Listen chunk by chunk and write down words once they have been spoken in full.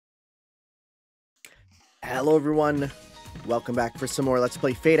Hello everyone, welcome back for some more Let's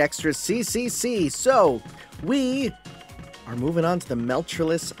Play Fate Extras CCC. So, we are moving on to the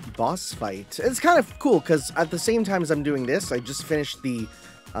Meltreless boss fight. It's kind of cool because at the same time as I'm doing this, I just finished the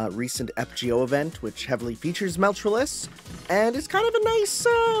recent FGO event, which heavily features Meltreless, and it's kind of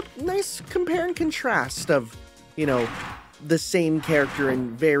a nice compare and contrast of, you know, the same character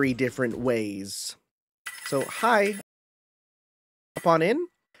in very different ways. So, hi, hop on in.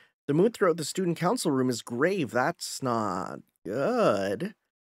 The mood throughout the student council room is grave. That's not good.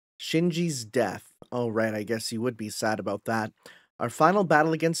 Shinji's death. Oh, right, I guess you would be sad about that. Our final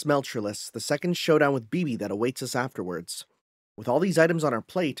battle against Meltreless, the second showdown with Bibi that awaits us afterwards. With all these items on our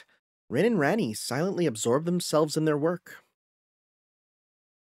plate, Rin and Rani silently absorb themselves in their work.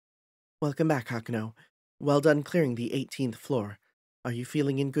 Welcome back, Hakuno. Well done clearing the 18th floor. Are you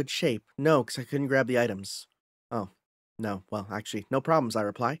feeling in good shape? No, because I couldn't grab the items. Oh, no. Well, actually, no problems, I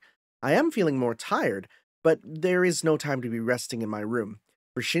reply. I am feeling more tired, but there is no time to be resting in my room.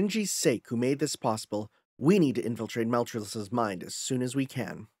 For Shinji's sake, who made this possible, we need to infiltrate Meltreless's mind as soon as we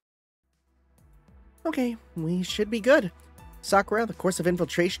can. Okay, we should be good. Sakura, the course of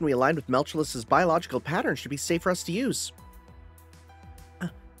infiltration we aligned with Meltreless's biological pattern should be safe for us to use.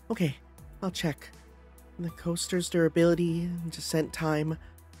 Okay, I'll check. The coaster's durability, descent time,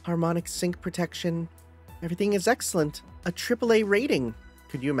 harmonic sync protection, everything is excellent. A AAA rating.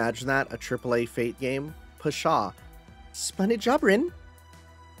 Could you imagine that? A AAA Fate game? Pshaw. Splendid job, Rin.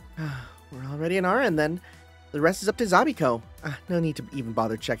 We're already on our end, then. The rest is up to Zabiko. No need to even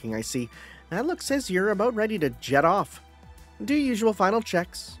bother checking, I see. That look says you're about ready to jet off. Do your usual final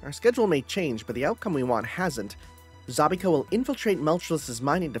checks. Our schedule may change, but the outcome we want hasn't. Zabiko will infiltrate Meltreless's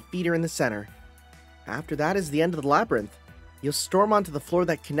mind and defeat her in the center. After that is the end of the labyrinth. You'll storm onto the floor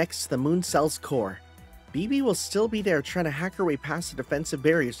that connects to the moon cell's core. Bibi will still be there trying to hack her way past the defensive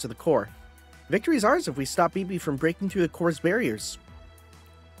barriers to the core. Victory is ours if we stop Bibi from breaking through the core's barriers.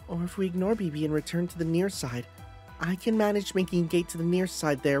 Or if we ignore Bibi and return to the near side. I can manage making a gate to the near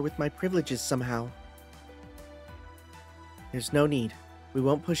side there with my privileges somehow. There's no need. We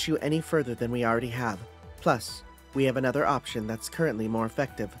won't push you any further than we already have. Plus, we have another option that's currently more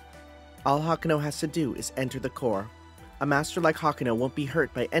effective. All Hakuno has to do is enter the core. A master like Hakuno won't be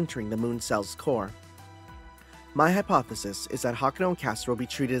hurt by entering the moon cell's core. My hypothesis is that Hakuno and Castor will be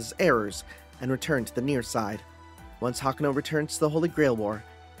treated as errors and return to the near side. Once Hakuno returns to the Holy Grail War,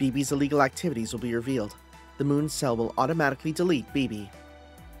 Bibi's illegal activities will be revealed. The moon cell will automatically delete Bibi.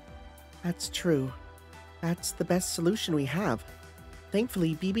 That's true. That's the best solution we have.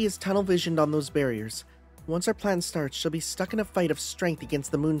 Thankfully, Bibi is tunnel visioned on those barriers. Once our plan starts, she'll be stuck in a fight of strength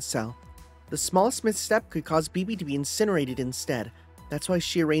against the moon cell. The smallest misstep could cause Bibi to be incinerated instead. That's why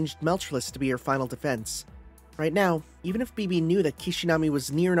she arranged Meltreless to be her final defense. Right now, even if Bibi knew that Kishinami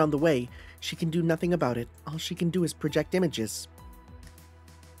was near and on the way, she can do nothing about it. All she can do is project images.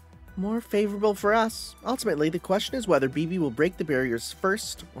 More favorable for us. Ultimately, the question is whether Bibi will break the barriers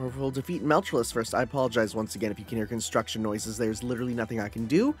first, or if we'll defeat Meltreless first. I apologize once again if you can hear construction noises. There's literally nothing I can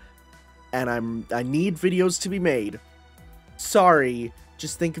do, and I need videos to be made. Sorry,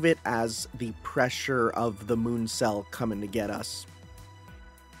 just think of it as the pressure of the moon cell coming to get us.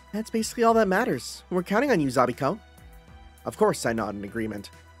 That's basically all that matters. We're counting on you, Zabiko. Of course, I nod in agreement.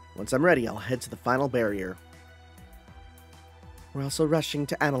 Once I'm ready, I'll head to the final barrier. We're also rushing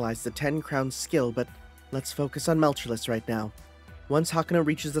to analyze the 10 Crown skill, but let's focus on Meltreless right now. Once Hakuno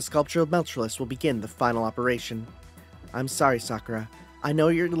reaches the sculpture of Meltreless, we'll begin the final operation. I'm sorry, Sakura. I know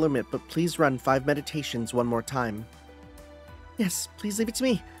you're at the limit, but please run 5 meditations one more time. Yes, please leave it to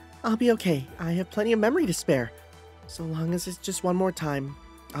me. I'll be okay. I have plenty of memory to spare. So long as it's just one more time,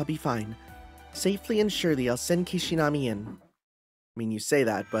 I'll be fine. Safely and surely, I'll send Kishinami in. I mean, you say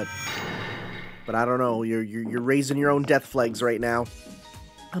that, but I don't know. You're raising your own death flags right now.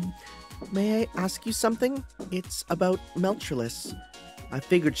 May I ask you something? It's about Meltreless. I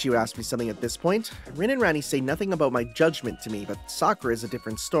figured she would ask me something at this point. Rin and Rani say nothing about my judgment to me, but Sakura is a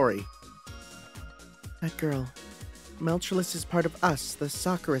different story. That girl. Meltreless is part of us, the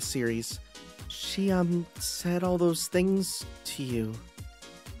Sakura series. She, said all those things to you.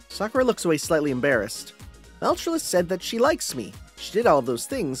 Sakura looks away slightly embarrassed. Meltreless said that she likes me. She did all of those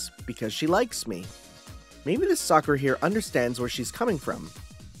things because she likes me. Maybe this Sakura here understands where she's coming from.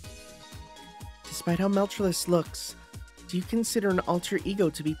 Despite how Meltreless looks, do you consider an alter ego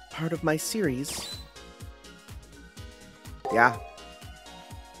to be part of my series? Yeah.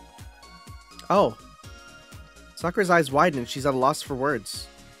 Oh. Sakura's eyes widen and she's at a loss for words.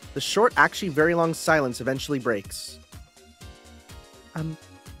 The short, actually very long silence eventually breaks.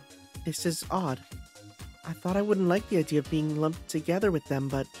 This is odd. I thought I wouldn't like the idea of being lumped together with them,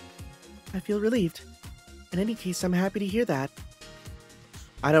 but I feel relieved. In any case, I'm happy to hear that.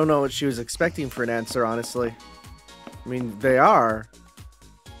 I don't know what she was expecting for an answer, honestly. I mean, they are.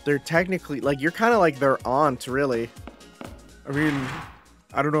 They're technically, like, you're kind of like their aunt, really. I mean,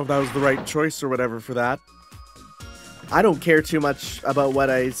 I don't know if that was the right choice or whatever for that. I don't care too much about what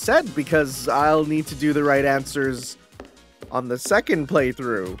I said because I'll need to do the right answers on the second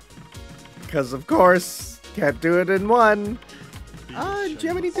playthrough. Because, of course, can't do it in one. Do you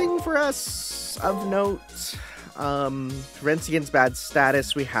have anything for us of note? Prevents against bad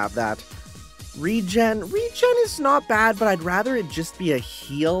status, we have that. Regen is not bad, but I'd rather it just be a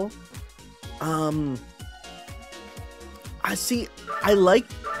heal. I see. I like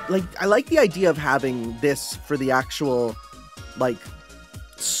the idea of having this for the actual, like,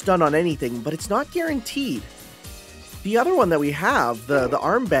 stun on anything, but it's not guaranteed. The other one that we have, the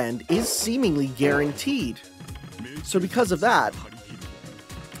armband, is seemingly guaranteed. So because of that,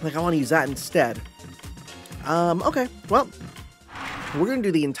 like, I want to use that instead. Okay, well, we're going to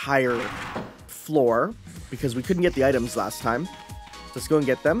do the entire floor because we couldn't get the items last time. Let's go and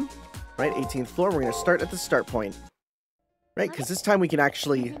get them. Right, 18th floor, we're going to start at the start point. Right, because this time we can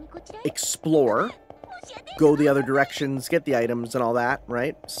actually explore, go the other directions, get the items and all that,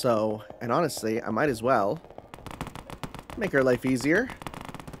 right? So, and honestly, I might as well make our life easier.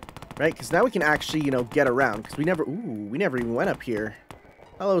 Right, because now we can actually, you know, get around. Because we never even went up here.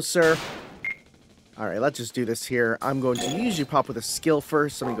 Hello, sir. Alright, let's just do this here. I'm going to usually pop with a skill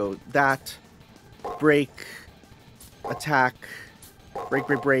first. Let me go that. Break. Attack. Break,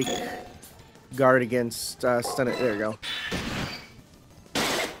 break, break. Guard against stun it. There you go.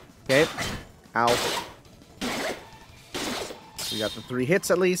 Okay. Ow. We got the 3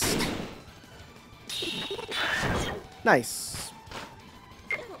 hits at least. Nice.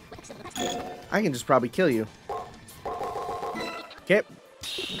 I can just probably kill you. Okay.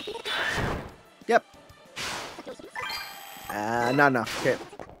 Yep. Not enough. Okay.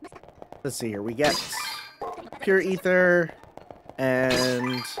 Let's see here. We get pure ether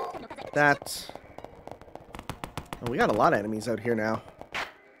and that. Oh, we got a lot of enemies out here now.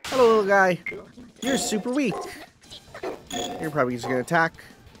 Hello, little guy. You're super weak. You're probably just gonna attack.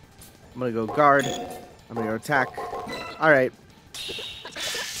 I'm gonna go guard. I'm gonna go attack. Alright.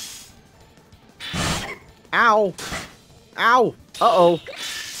 Ow! Ow! Uh-oh.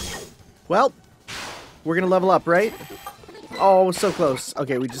 Well, we're gonna level up, right? Oh, so close.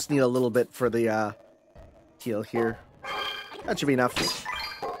 Okay, we just need a little bit for the heal here. That should be enough.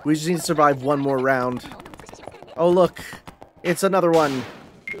 We just need to survive one more round. Oh, look. It's another one.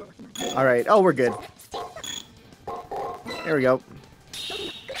 Alright. Oh, we're good. There we go.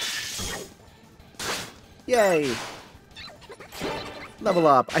 Yay! Level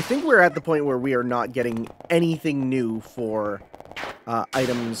up. I think we're at the point where we are not getting anything new for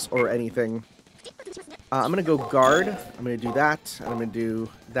items or anything. I'm gonna go guard. I'm gonna do that. And I'm gonna do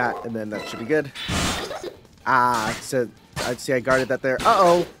that, and then that should be good. So I see I guarded that there.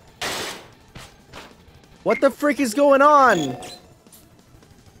 Uh-oh! What the frick is going on?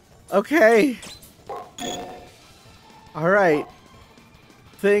 Okay. Alright.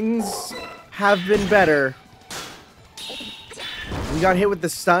 Things have been better. We got hit with the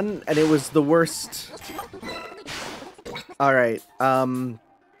stun, and it was the worst. Alright, I'm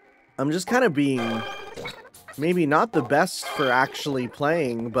just kind of being maybe not the best for actually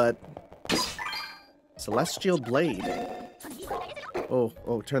playing, but Celestial Blade.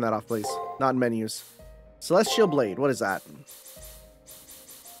 Oh, turn that off, please. Not in menus. Celestial Blade, what is that?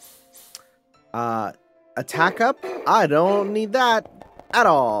 Attack up? I don't need that at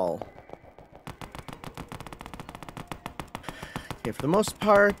all. Okay, for the most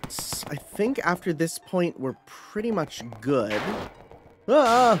part, I think after this point, we're pretty much good.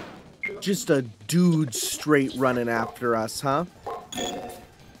 Just a dude straight running after us, huh?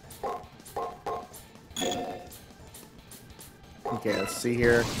 Okay, let's see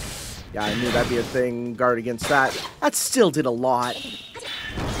here. Yeah, I knew that'd be a thing. Guard against that. That still did a lot.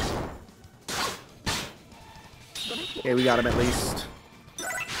 Okay, we got him at least.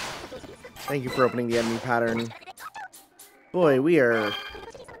 Thank you for opening the enemy pattern. Boy, we are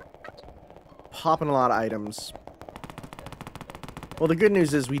popping a lot of items. Well, the good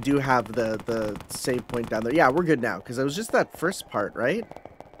news is we do have the save point down there. Yeah, we're good now, because it was just that first part, right?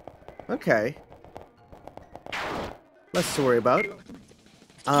 Okay. Less to worry about.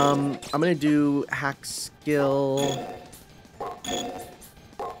 I'm gonna do hack skill.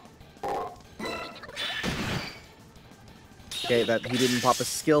 Okay, that he didn't pop a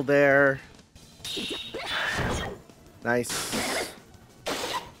skill there. Nice.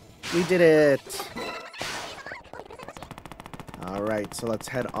 We did it. Alright, so let's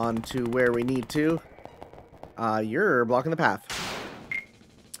head on to where we need to. You're blocking the path.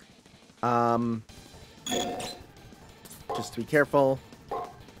 Just to be careful.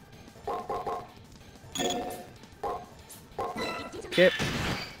 Okay.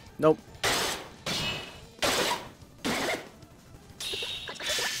 Nope.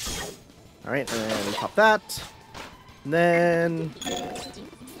 Alright, and then pop that. And then...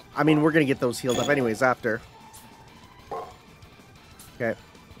 I mean, we're gonna get those healed up anyways after. Okay.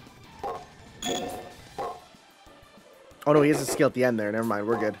 Oh no, he has a skill at the end there. Never mind,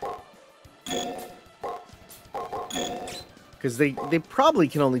 we're good. Because they probably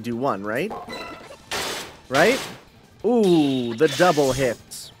can only do one, right? Right? Ooh, the double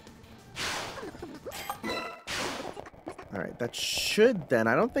hits. Alright, that should then...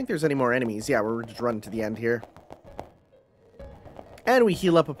 I don't think there's any more enemies. Yeah, we're just running to the end here. And we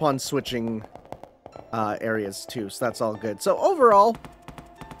heal up upon switching areas too, so that's all good. So overall,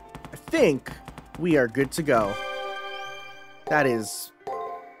 I think we are good to go. That is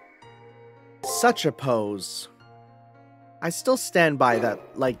such a pose. I still stand by that,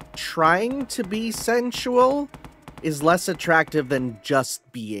 like, trying to be sensual is less attractive than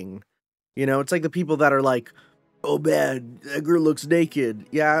just being. You know, it's like the people that are like, oh man, that girl looks naked.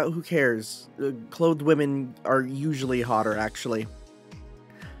 Yeah, who cares? Clothed women are usually hotter, actually.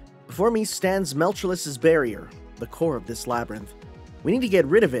 Before me stands Melchulus's barrier, the core of this labyrinth. We need to get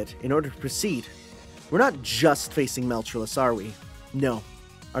rid of it in order to proceed. We're not just facing Melchulus, are we? No.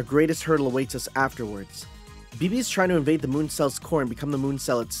 Our greatest hurdle awaits us afterwards. BB's trying to invade the moon cell's core and become the moon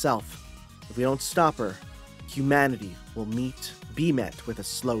cell itself. If we don't stop her, humanity will be met with a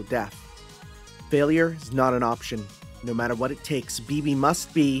slow death. Failure is not an option. No matter what it takes, BB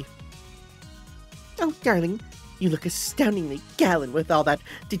must be... Oh, darling, you look astoundingly gallant with all that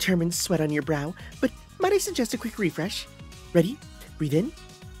determined sweat on your brow, but might I suggest a quick refresh? Ready? Breathe in,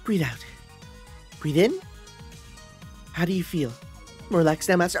 breathe out. Breathe in. How do you feel? More relaxed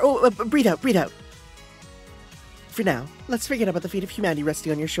now, Master? Oh, breathe out, breathe out. For now, let's forget about the fate of humanity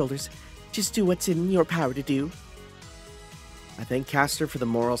resting on your shoulders. Just do what's in your power to do. I thank Castor for the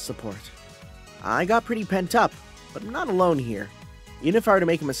moral support. I got pretty pent up, but I'm not alone here. Even if I were to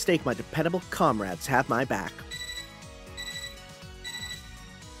make a mistake, my dependable comrades have my back.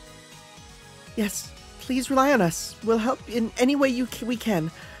 Yes, please rely on us. We'll help in any way we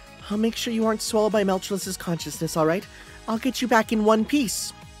can. I'll make sure you aren't swallowed by Melchulus's consciousness, alright? I'll get you back in one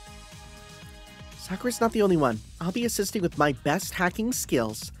piece. Sakura's not the only one. I'll be assisting with my best hacking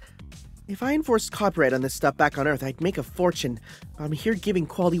skills. If I enforced copyright on this stuff back on Earth, I'd make a fortune. I'm here giving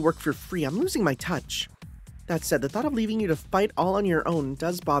quality work for free. I'm losing my touch. That said, the thought of leaving you to fight all on your own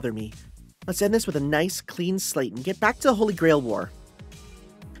does bother me. Let's end this with a nice, clean slate and get back to the Holy Grail War.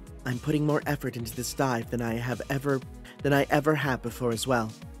 I'm putting more effort into this dive than I ever have before as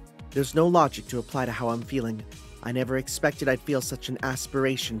well. There's no logic to apply to how I'm feeling. I never expected I'd feel such an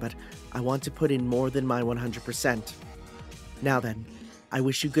aspiration, but I want to put in more than my 100%. Now then, I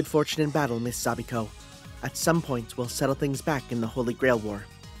wish you good fortune in battle, Miss Sabiko. At some point, we'll settle things back in the Holy Grail War.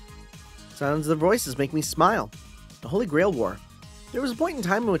 Sounds of the voices make me smile. The Holy Grail War. There was a point in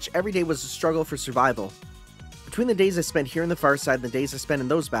time in which every day was a struggle for survival. Between the days I spent here in the far side and the days I spent in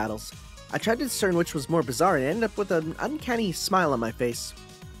those battles, I tried to discern which was more bizarre and ended up with an uncanny smile on my face.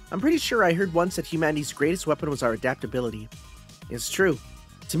 I'm pretty sure I heard once that humanity's greatest weapon was our adaptability. It's true.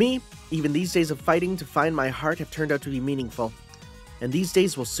 To me, even these days of fighting to find my heart have turned out to be meaningful. And these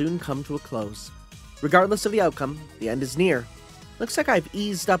days will soon come to a close. Regardless of the outcome, the end is near. Looks like I've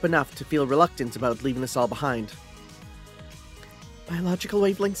eased up enough to feel reluctant about leaving this all behind. Biological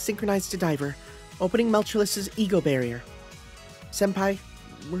wavelength synchronized to Diver, opening Melchulus's ego barrier. Senpai,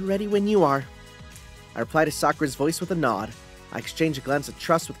 we're ready when you are. I reply to Sakura's voice with a nod. I exchange a glance of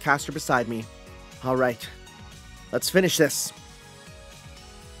trust with Castor beside me. Alright, let's finish this.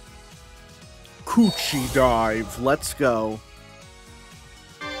 Coochie dive, let's go.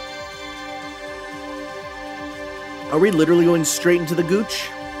 Are we literally going straight into the gooch?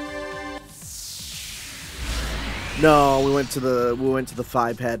 No, we went to the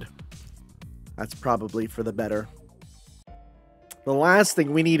 5 head. That's probably for the better. The last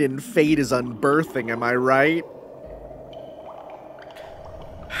thing we need in Fate is unbirthing, am I right?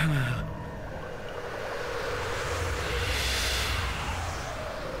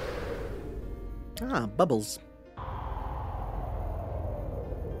 Ah, bubbles.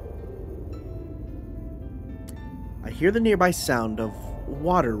 I hear the nearby sound of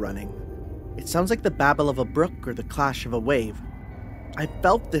water running. It sounds like the babble of a brook or the clash of a wave. I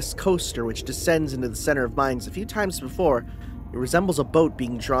felt this coaster which descends into the center of mines a few times before. It resembles a boat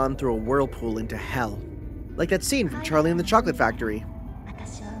being drawn through a whirlpool into hell. Like that scene from Charlie and the Chocolate Factory.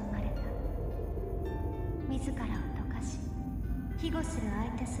 自らを溶かし、庇護する相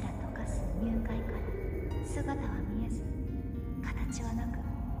手すら溶かす入界から姿は見えず、形はなく、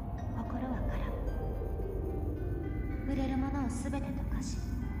心は空。触れるものを全て溶かし、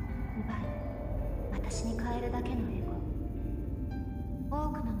奪い、私に変えるだけのエゴ。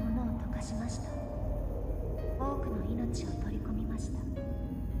多くのものを溶かしました。多くの命を取り込みました。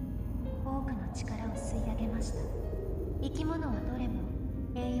多くの力を吸い上げました。生き物はどれも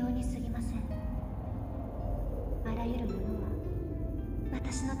栄養に過ぎません。あらゆるものは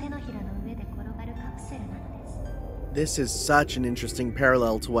私の手のひらの上で転がるカプセルなのです。 This is such an interesting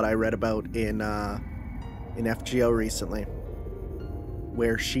parallel to what I read about in FGO recently,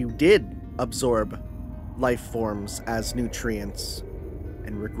 where she did absorb life forms as nutrients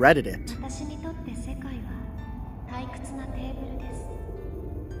and regretted it. 私にとって世界は退屈なテーブルです。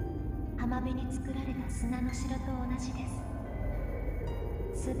浜辺に作られた砂の城と同じで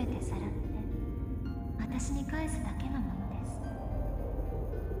す。すべてさらって私に返すだけのものです。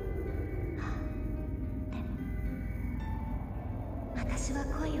はあ、でも私は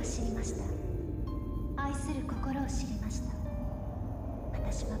恋を知りました。愛する心を知りました。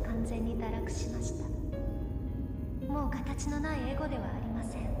私は完全に堕落しました。もう形のないエゴではありま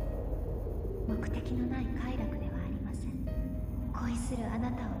せん。目的のない快楽ではありません。恋するあ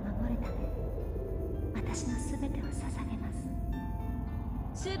なたを守るため、私のすべてを捧げま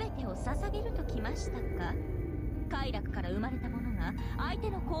す。すべてを捧げるときましたか。快楽から生まれたものが相手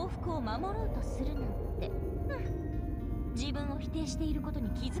の幸福を守ろうとするなんて、自分を否定していることに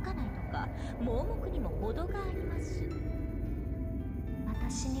気づかないとか、盲目にも程があります。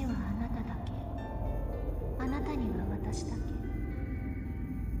私にはあなただけ、あなたには私だけ。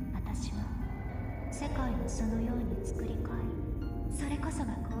私は世界をそのように作り変え、それこそが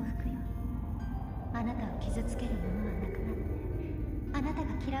幸福よ。あなたを傷つけるものはなくなって、あなたが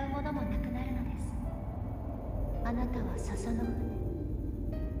嫌うものもなくなるのです。あなたは笹の船、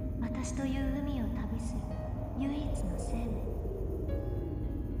私という海を旅する唯一の生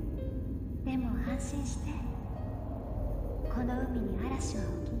命。でも安心して、この海に嵐は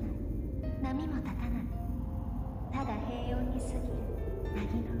起きない、波も立たない。ただ平穏に過ぎる凪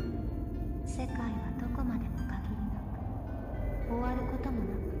の海。世界はどこまでも限りなく、終わることもな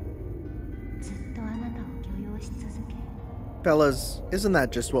く、ずっとあなたを許容し続ける。 Fellas, isn't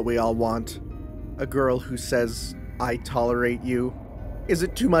that just what we all want? A girl who says, I tolerate you? Is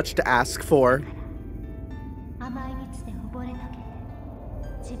it too much to ask for? 甘い蜜で溺れかけて、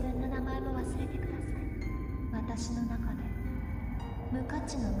自分の名前も忘れてください。私の中で無価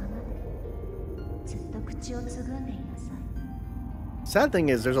値のままで、ずっと口をつぐんでいなさい。 Sad thing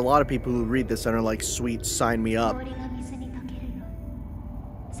is, there's a lot of people who read this and are like, sweet, sign me up. 氷が水に溶けるよ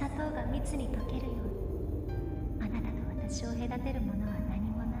うに、砂糖が蜜に溶けるように、あなたと私を隔てるものは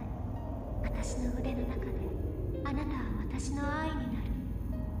何もない。私の腕の中であなたは私の愛になる。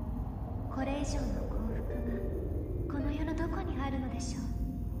これ以上の幸福がこの世のどこにあるのでしょう。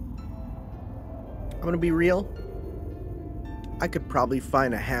 I'm gonna be real. I could probably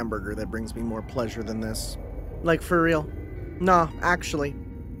find a hamburger that brings me more pleasure than this. Like, for real. Nah, actually.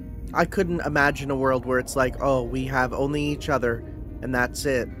 I couldn't imagine a world where it's like, oh, we have only each other, and that's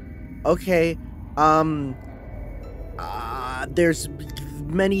it. Okay, there's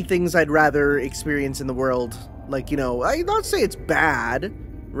many things I'd rather experience in the world. Like, you know, I not say it's bad,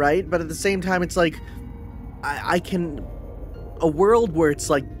 right? But at the same time, it's like, I can... A world where it's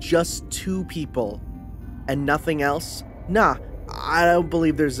like just two people and nothing else? Nah, I don't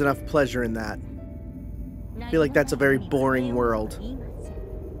believe there's enough pleasure in that. I feel like that's a very boring world.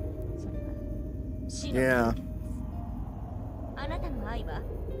 Yeah. あなたの愛は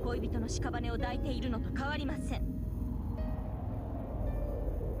恋人の屍を抱いているのと変わりません。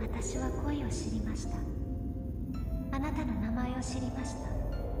私は恋を知りました。あなたの名前を知りました。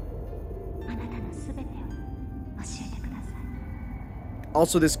あなたのすべてを教えてください。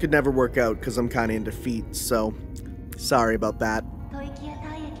 Also, this could never work out because I'm kind of in defeat, so sorry about that. 吐息や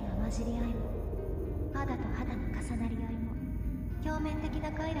体液の混じり合いも、肌と肌の重なり合いも、表面的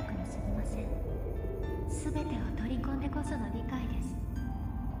な快楽に過ぎません。すべてを取り込んでこその理解です。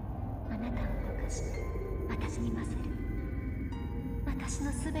あなたを溶かして私に混ぜる。私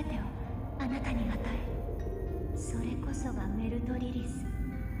のすべてをあなたに与える。それこそがメルトリリス。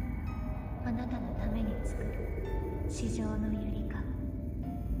あなたのために作る地上のゆりか。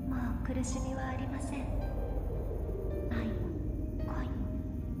もう苦しみはありません。愛も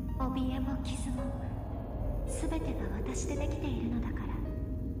恋も怯えも傷も、すべてが私でできているのだから。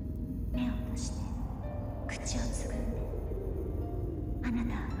目を閉じて口をつぐんで、あな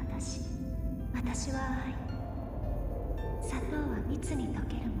たは私、私は愛。砂糖は蜜に溶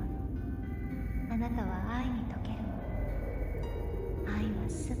けるもの。あななたは愛に溶けるの。愛は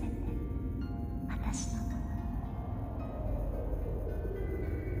すべて私のもの。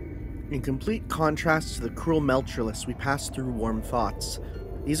 In complete contrast to the cruel Meltreless, we pass through warm thoughts.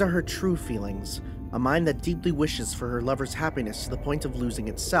 These are her true feelings, a mind that deeply wishes for her lover's happiness to the point of losing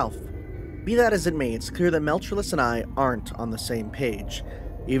itself. Be that as it may, it's clear that Meltreless and I aren't on the same page.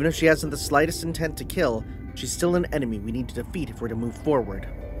 Even if she hasn't the slightest intent to kill, she's still an enemy we need to defeat if we're to move forward.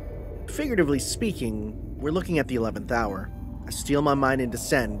 Figuratively speaking, we're looking at the 11th hour. I steel my mind and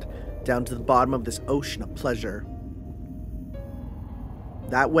descend down to the bottom of this ocean of pleasure.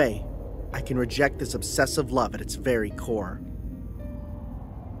 That way, I can reject this obsessive love at its very core.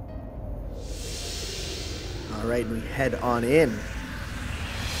 Alright, we head on in.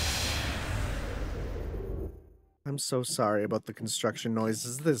 I'm so sorry about the construction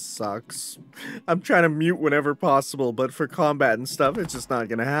noises. This sucks. I'm trying to mute whenever possible, but for combat and stuff, it's just not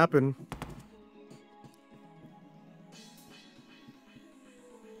gonna happen.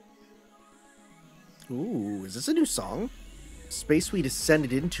 Ooh, is this a new song? Space we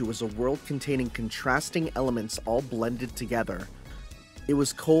descended into was a world containing contrasting elements all blended together. It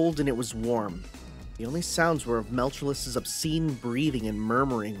was cold and it was warm. The only sounds were of Meltreless's obscene breathing and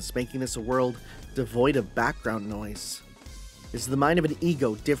murmurings, making this a world devoid of background noise. It's the mind of an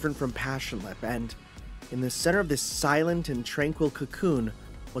ego different from Passionlip, and in the center of this silent and tranquil cocoon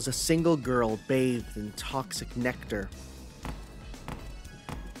was a single girl bathed in toxic nectar.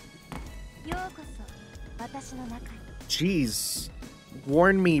 Jeez,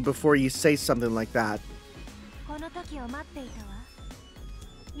 warn me before you say something like that.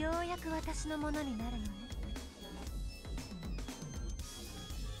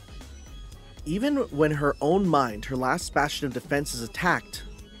 Even when her own mind, her last bastion of defense, is attacked,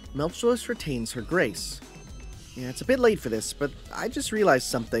 Meltreless retains her grace. Yeah, it's a bit late for this, but I just realized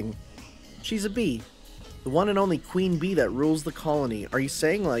something. She's a bee. The one and only queen bee that rules the colony. Are you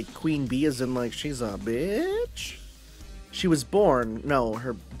saying, like, queen bee as in, like, she's a bitch? She was born, no,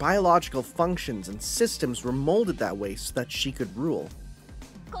 her biological functions and systems were molded that way so that she could rule.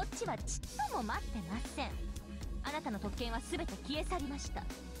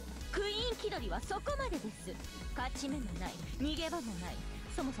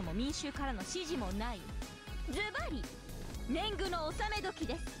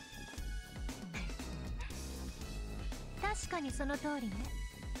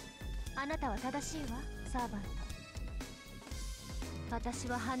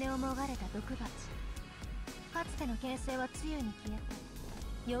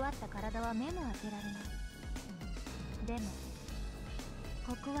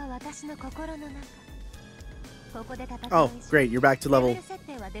 Oh, great, you're back to level...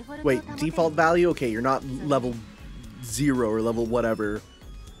 Wait, default value? Okay, you're not level 0 or level whatever,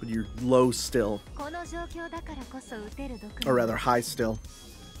 but you're low still. Or rather, high still.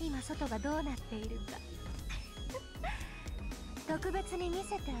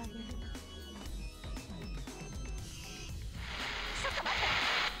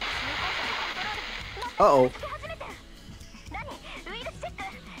 Uh-oh.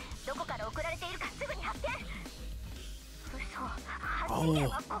 Oh,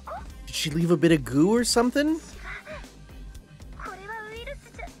 did she leave a bit of goo or something?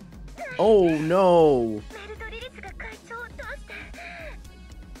 Oh no.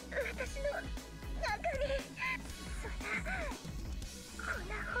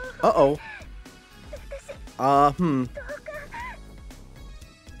 Uh-oh. I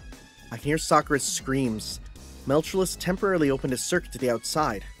can hear Sakura's screams. Meltreless temporarily opened a circuit to the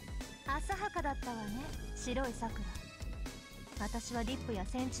outside.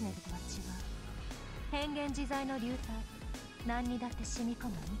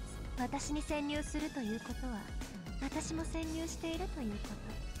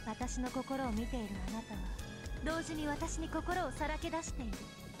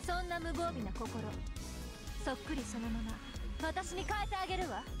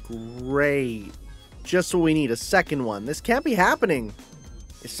 Great. Just what we need, a second one. This can't be happening.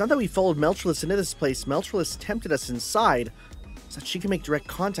 It's not that we followed Meltreless into this place. Meltreless tempted us inside so that she can make direct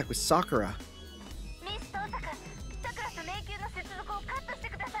contact with Sakura.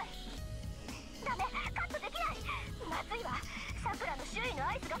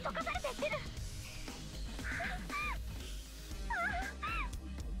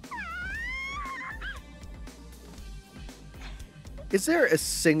 Is there a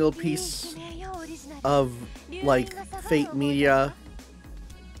single piece of, like, Fate media,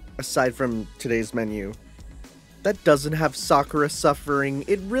 aside from today's menu, that doesn't have Sakura suffering?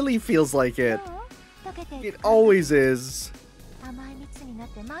 It really feels like it. It always is.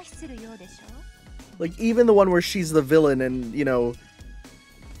 Like, even the one where she's the villain and, you know,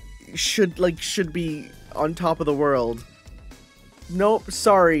 should be on top of the world. Nope,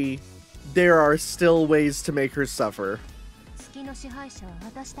 sorry. There are still ways to make her suffer.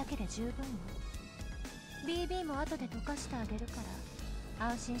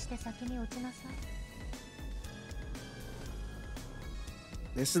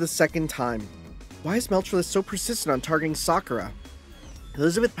 This is the second time. Why is Meltrellis so persistent on targeting Sakura?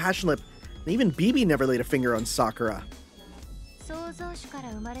 Elizabeth Passionlip, and even BB never laid a finger on Sakura.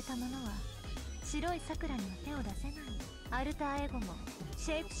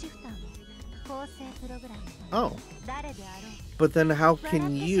 Oh. But then how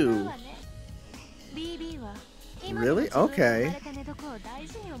can you? Really? Okay.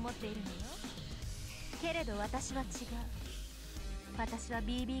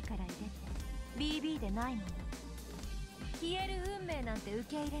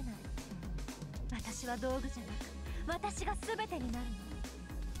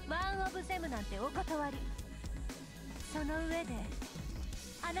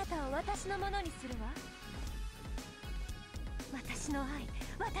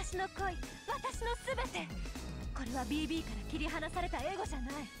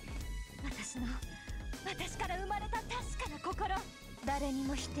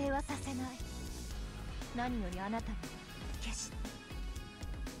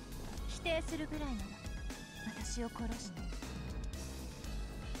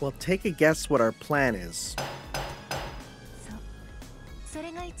 Well, take a guess what our plan is.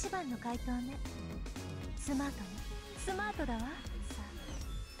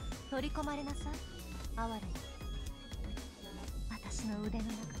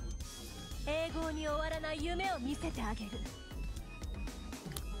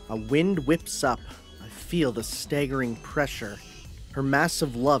 A wind whips up. I feel the staggering pressure. Her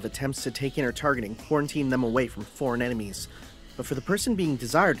massive love attempts to take in her target and quarantine them away from foreign enemies. But for the person being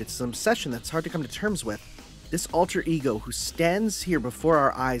desired, it's an obsession that's hard to come to terms with. This alter ego who stands here before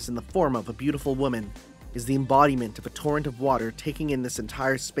our eyes in the form of a beautiful woman is the embodiment of a torrent of water taking in this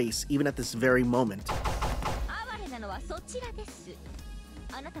entire space, even at this very moment.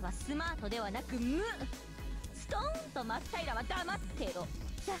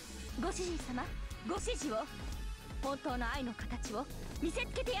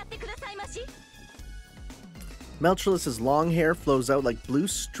 Meltrellis' long hair flows out like blue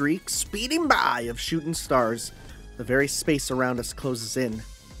streaks speeding by of shooting stars. The very space around us closes in.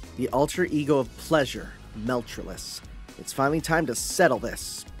 The alter ego of pleasure, Meltrellis. It's finally time to settle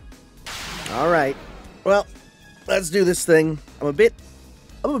this. Alright. Well, let's do this thing. I'm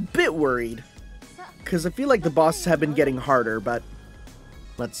a bit worried. Because I feel like the bosses have been getting harder, but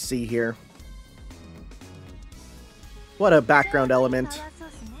let's see here. What a background element.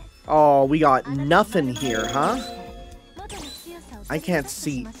 Oh, we got nothing here, huh? I can't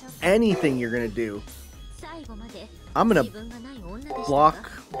see anything you're gonna do. I'm gonna block,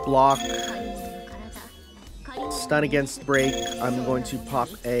 stun against break. I'm going to pop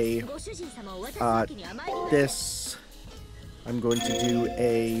a, this. I'm going to do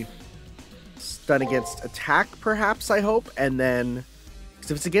a stun against attack, perhaps, I hope. And then, because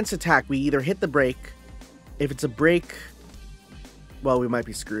if it's against attack, we either hit the break. If it's a break, well, we might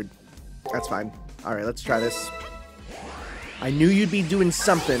be screwed. That's fine. Alright, let's try this. I knew you'd be doing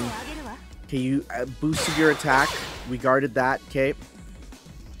something. Okay, you boosted your attack. We guarded that. Okay.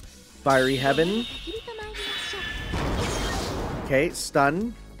 Fiery Heaven. Okay,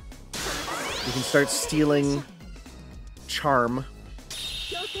 stun. We can start stealing charm.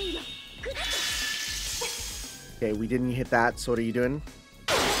 Okay, we didn't hit that, so what are you doing?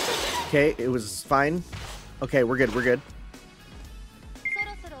 Okay, it was fine. Okay, we're good, we're good.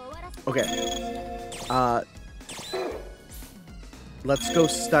 Okay. Let's go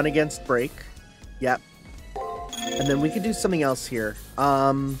stun against break. Yep. And then we could do something else here.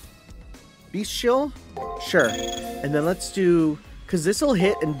 Beast Chill? Sure. And then let's do... Because this will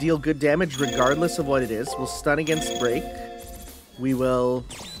hit and deal good damage regardless of what it is. We'll stun against break. We will...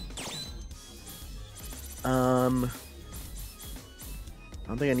 I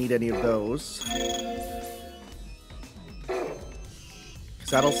don't think I need any of those. Because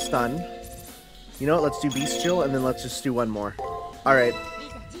that'll stun. You know what? Let's do Beast Chill, and then let's just do one more. Alright.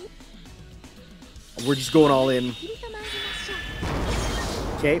 We're just going all in.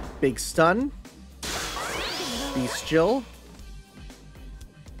 Okay, big stun. Beast Chill.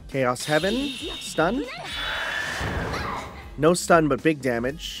 Chaos Heaven. Stun. No stun, but big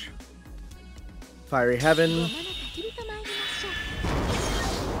damage. Fiery Heaven.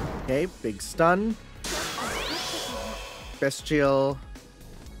 Okay, big stun. Bestial.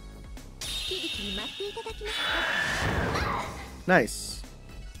 Nice.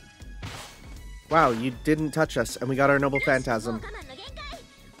 Wow, you didn't touch us, and we got our Noble Phantasm.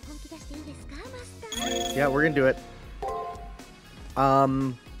 Yeah, we're gonna do it. I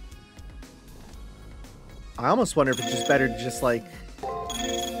almost wonder if it's just better to just, like...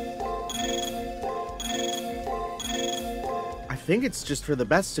 I think it's just for the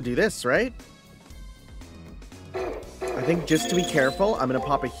best to do this, right? I think just to be careful, I'm gonna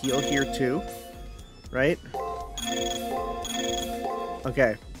pop a heal here too. Right?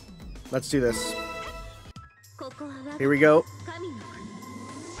 Okay. Let's do this. Here we go.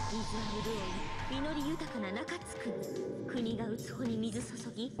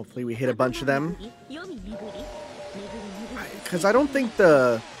 Hopefully we hit a bunch of them. Because I don't think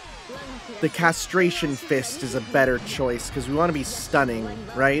the castration fist is a better choice, because we want to be stunning,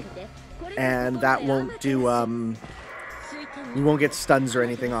 right? And that won't do, we won't get stuns or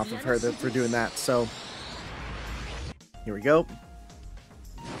anything off of her for doing that, so... Here we go.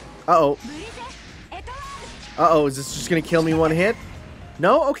 Uh-oh. Uh-oh, is this just gonna kill me one hit?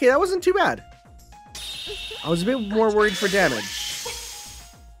 No? Okay, that wasn't too bad. I was a bit more worried for damage.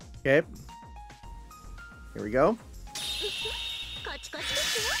 Okay. Here we go.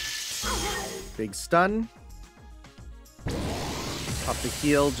 Big stun. Pop the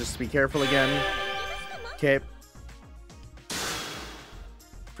heal, just to be careful again. Okay.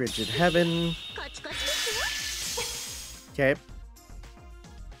 Frigid Heaven. Okay.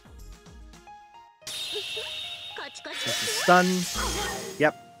 That's a stun.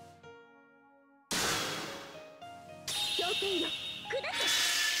 Yep.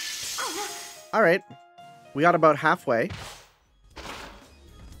 Alright. We got about halfway.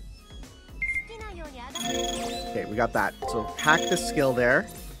 Okay, we got that. So hack the skill there.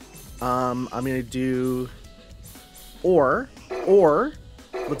 I'm gonna do... Or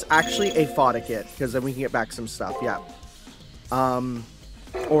let's actually aphotic it, because then we can get back some stuff. Yeah.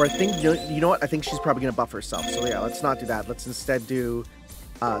 Or I think, you know what? I think she's probably going to buff herself. So yeah, let's not do that. Let's instead do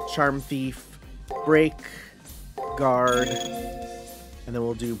Charm Thief, Break, Guard, and then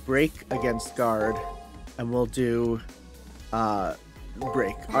we'll do Break against Guard, and we'll do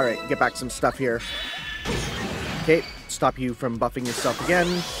Break. Alright, get back some stuff here. Okay, stop you from buffing yourself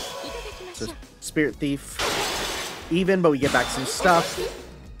again. So Spirit Thief. Even, but we get back some stuff.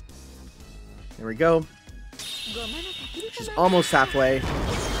 There we go. She's almost halfway.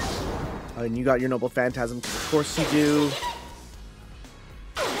 And you got your Noble Phantasm. Of course you do.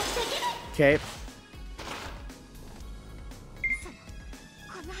 Okay.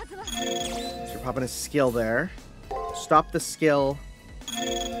 So you're popping a skill there. Stop the skill.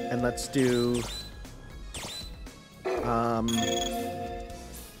 And let's do...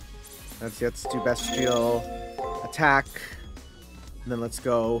 Let's do Bestial Attack. And then let's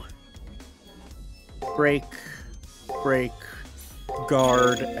go... Break,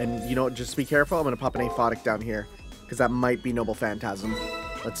 Guard, and you know what, just be careful. I'm going to pop an aphotic down here, because that might be Noble Phantasm.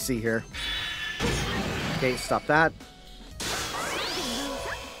 Let's see here. Okay, stop that.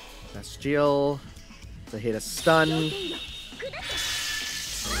 Bestial. To hit a stun.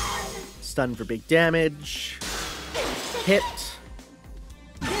 Stun for big damage. Hit.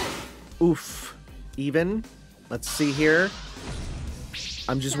 Oof. Even. Let's see here.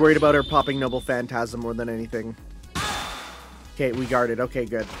 I'm just worried about her popping Noble Phantasm more than anything. Okay, we guarded. Okay,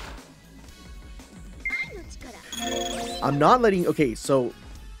 good. I'm not letting... Okay, so...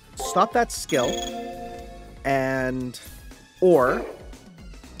 Stop that skill. And... Or...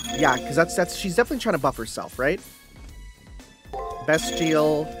 Yeah, because that's... She's definitely trying to buff herself, right?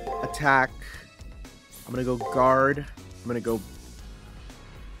 Bestial. Attack. I'm gonna go Guard. I'm gonna go...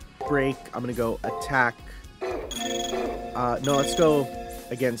 Break. I'm gonna go Attack. No, let's go...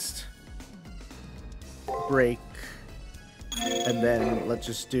 against Break, and then let's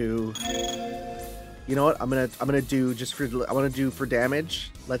just do, you know what, I'm gonna do just for, I want to do for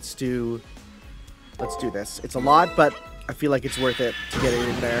damage, let's do this. It's a lot, but I feel like it's worth it to get it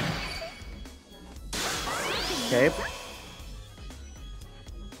in there. Okay.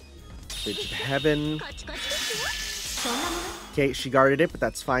 Frigid Heaven. Okay, she guarded it, but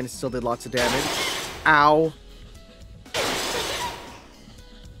that's fine, it still did lots of damage. Ow.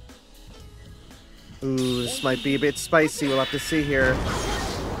 Ooh, this might be a bit spicy. We'll have to see here.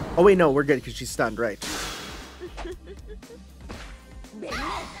 Oh, wait, no, we're good because she's stunned, right?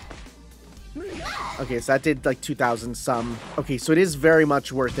 Okay, so that did like 2,000 some. Okay, so it is very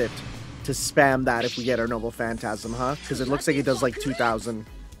much worth it to spam that if we get our Noble Phantasm, huh? Because it looks like it does like 2,000.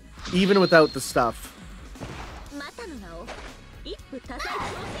 Even without the stuff.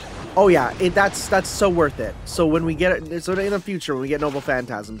 Oh yeah, that's so worth it. So when we get it, so in the future when we get Noble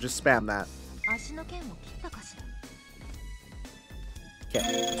Phantasm, just spam that.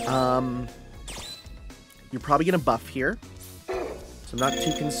 Okay. You're probably gonna buff here, so I'm not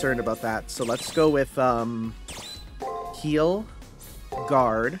too concerned about that. So let's go with heal,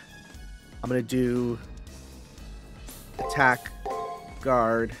 guard. I'm gonna do attack,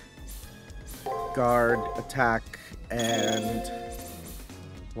 guard, attack, and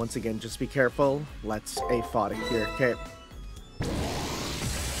once again, just be careful. Let's aphotic here. Okay.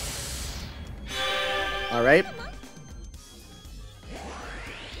 All right.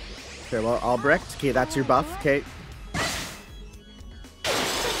 Okay, well, Albrecht. Okay, that's your buff. Okay.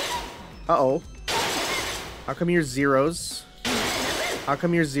 Uh-oh. How come you're zeros? How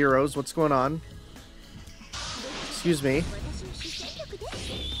come you're zeros? What's going on? Excuse me.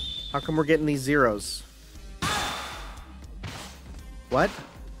 How come we're getting these zeros? What?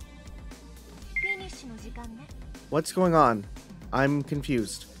 What's going on? I'm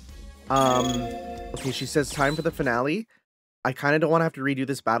confused. Okay, she says time for the finale. I kind of don't want to have to redo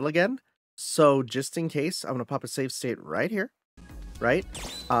this battle again. So just in case, I'm going to pop a save state right here. Right?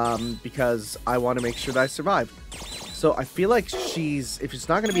 Because I want to make sure that I survive. So I feel like if it's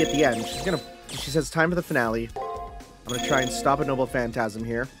not going to be at the end, she says time for the finale. I'm going to try and stop a noble phantasm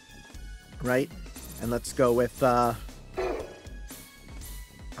here. Right? And let's go with, so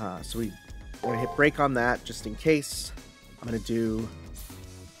we're going to hit break on that just in case. I'm going to do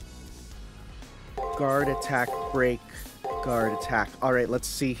guard, attack, break, guard, attack. All right, let's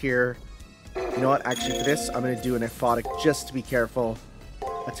see here. You know what? Actually, for this, I'm going to do an aphotic just to be careful.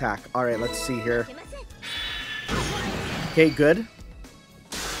 Attack. All right, let's see here. Okay, good.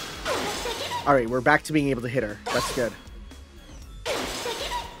 All right, we're back to being able to hit her. That's good.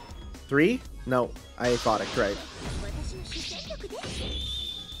 3? No, I aphotic, right.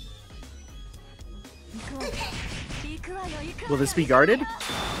 Will this be guarded?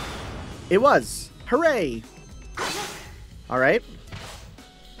 It was. Hooray! All right.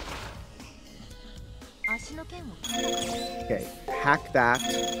 Okay, hack that.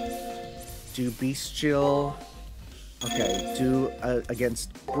 Do bestial. Okay, do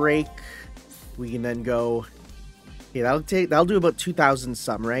against break. We can then go. Okay, that'll do about 2,000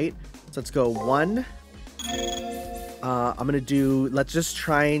 some, right? So let's go 1. I'm gonna do. Let's just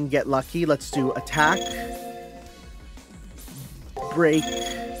try and get lucky. Let's do attack, break,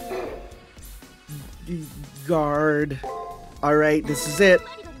 guard. All right, this is it.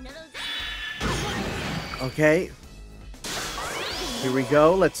 Okay. Here we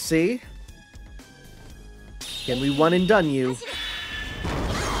go. Let's see. Can we one and done you?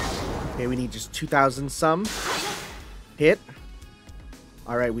 Okay, we need just 2,000 some. Hit.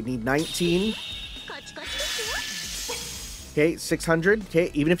 All right, we need 19. Okay, 600.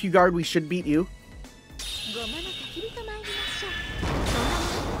 Okay, even if you guard, we should beat you.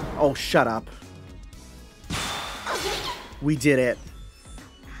 Oh, shut up. We did it.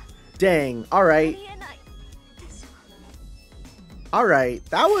 Dang. All right. All right.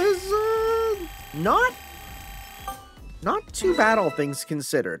 That was not too bad, all things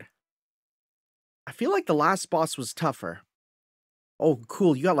considered. I feel like the last boss was tougher. Oh,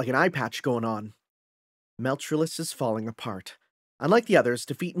 cool. You got like an eye patch going on. Meltrulis is falling apart. Unlike the others,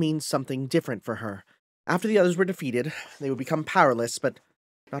 defeat means something different for her. After the others were defeated, they would become powerless, but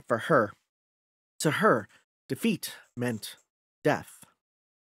not for her. To her, defeat meant death.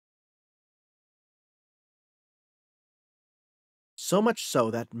 So much so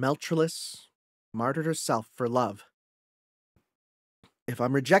that Meltrulis martyred herself for love. If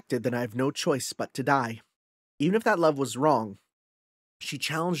I'm rejected, then I have no choice but to die. Even if that love was wrong, she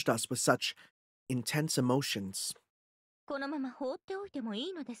challenged us with such intense emotions. このまま放っておいてもい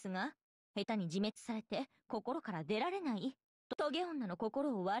いのですが、下手に自滅されて心から出られない。トゲ女の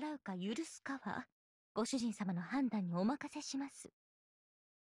心を笑うか許すかは、ご主人様の判断にお任せします。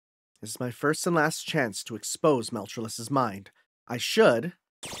This is my first and last chance to expose Meltrulis's mind. I should.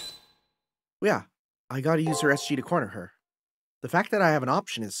 Yeah, I gotta use her SG to corner her. The fact that I have an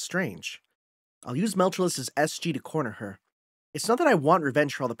option is strange. I'll use Meltrulis's SG to corner her. It's not that I want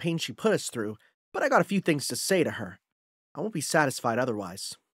revenge for all the pain she put us through, but I got a few things to say to her. I won't be satisfied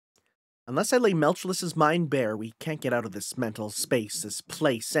otherwise. Unless I lay Meltrulis's mind bare, we can't get out of this mental space, this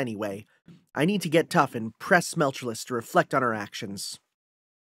place anyway. I need to get tough and press Meltrulis to reflect on her actions.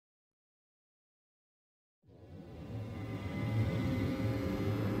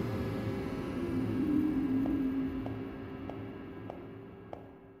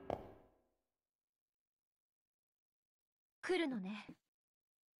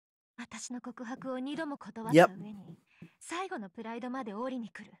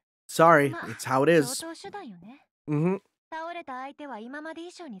 Sorry, it's how it is. Mm-hmm.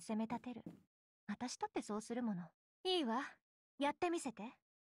 私だってそうするもの。いいわ。やってみせて。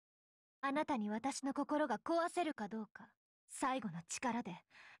あなたに私の心が壊せるかどうか、最後の力で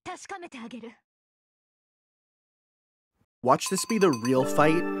確かめてあげる。Watch this be the real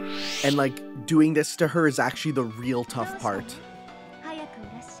fight, and like doing this to her is actually the real tough part. 早くい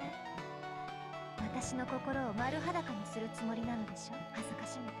らっしゃい。私の心を丸裸にするつもりなのでしょ。恥ずか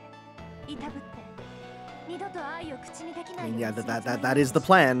しめて、いたぶって、二度と愛を口にできないように Yeah, するつもりなのでしょ。 that is the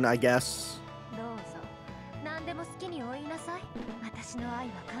plan, I guess. どうぞ、何でも好きにお言いなさい。私の愛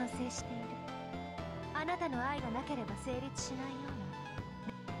は完成している。あなたの愛がなければ成立しないような。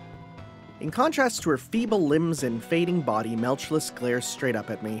In contrast to her feeble limbs and fading body, Melchulus glares straight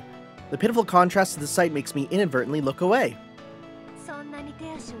up at me. The pitiful contrast to the sight makes me inadvertently look away. そんなに手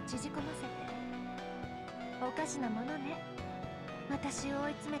足を縮こませて、おかしなものね。私を追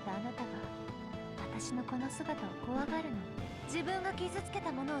い詰めたあなたが私のこの姿を怖がるなんて、自分が傷つけ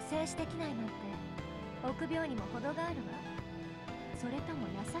たものを制止できないなんて、臆病にも程があるわ。それとも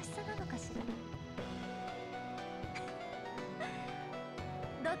優しさなのかしら。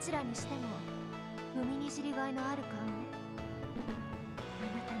どちらにしても踏みにじりがいのある顔ね。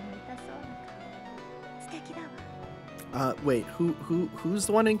あなたの痛そうな顔、素敵だわ。Wait, who's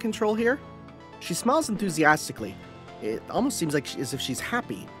the one in control here? She smiles enthusiastically. It almost seems like as if she's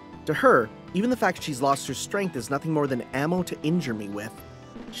happy. To her, even the fact she's lost her strength is nothing more than ammo to injure me with.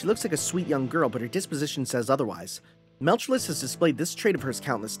 She looks like a sweet young girl, but her disposition says otherwise. Melchulus has displayed this trait of hers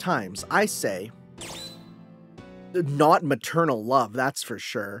countless times. I say, not maternal love, that's for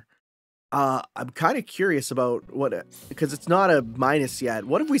sure. I'm kind of curious about what, because it's not a minus yet.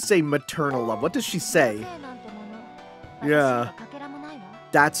 What if we say maternal love? What does she say? Yeah.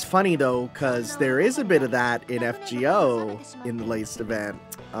 That's funny though, because there is a bit of that in FGO in the latest event.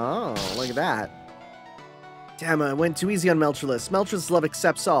 Oh, look at that. Damn, I went too easy on Melchulus. Melchulus' love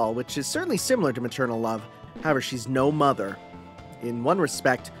accepts all, which is certainly similar to maternal love. However, she's no mother. In one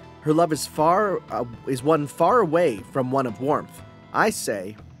respect, her love is one far away from one of warmth. I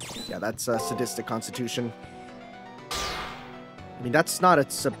say, yeah, that's a sadistic constitution. I mean, that's not a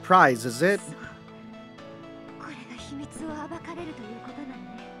surprise, is it?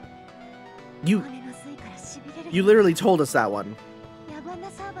 You literally told us that one.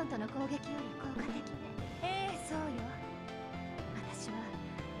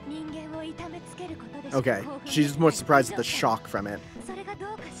 Okay, she's just more surprised at the shock from it.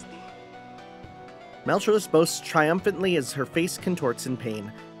 Melchulus boasts triumphantly as her face contorts in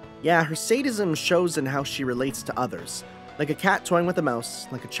pain. Yeah, her sadism shows in how she relates to others. Like a cat toying with a mouse,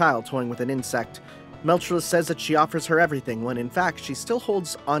 like a child toying with an insect. Melchulus says that she offers her everything, when in fact she still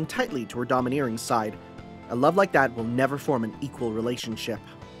holds on tightly to her domineering side. A love like that will never form an equal relationship.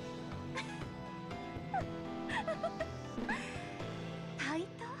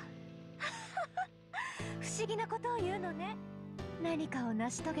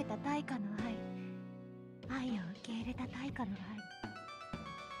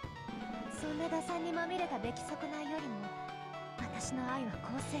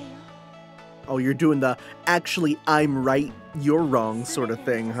 Oh, you're doing the actually I'm right, you're wrong sort of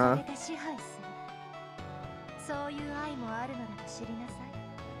thing, huh?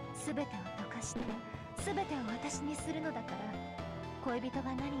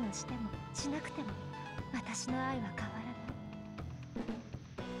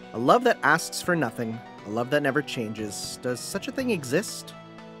 A love that asks for nothing, a love that never changes. Does such a thing exist?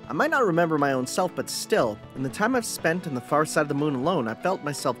 I might not remember my own self, but still, in the time I've spent on the far side of the moon alone, I felt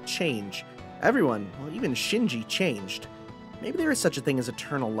myself change. Everyone, well, even Shinji, changed. Maybe there is such a thing as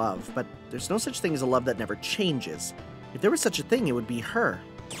eternal love, but there's no such thing as a love that never changes. If there was such a thing, it would be her.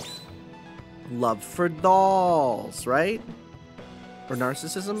 Love for dolls, right? Or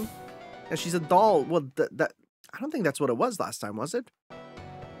narcissism? Yeah, she's a doll. Well, that I don't think that's what it was last time, was it?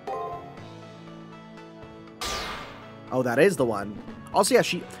 Oh, that is the one. Also, yeah,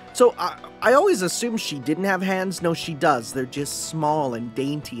 so I always assumed she didn't have hands. No, she does. They're just small and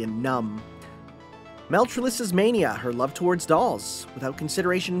dainty and numb. Melchulus's mania, her love towards dolls. Without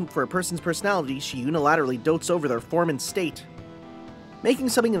consideration for a person's personality, she unilaterally dotes over their form and state. Making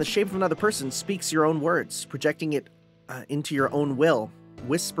something in the shape of another person speaks your own words, projecting it into your own will,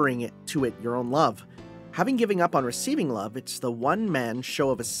 whispering it to it your own love. Having given up on receiving love, it's the one-man show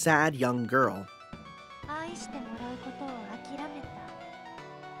of a sad young girl.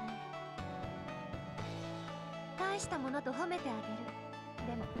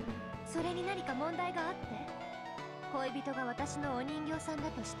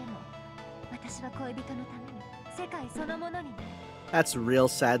 That's a real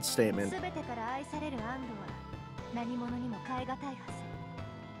sad statement.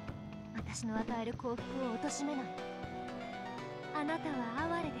 私の与える幸福を貶めない。あなたは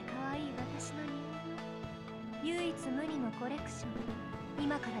哀れで可愛い私の人間。唯一無二のコレクション。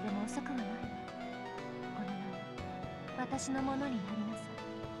今からでも遅くはないわ。このまま私のものになりなさ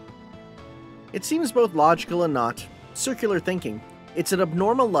い。 It seems both logical and not. Circular thinking. It's an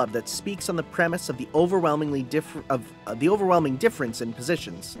abnormal love that speaks on the premise of the overwhelming difference in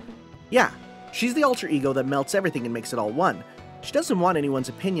positions. Yeah, she's the alter ego that melts everything and makes it all one. She doesn't want anyone's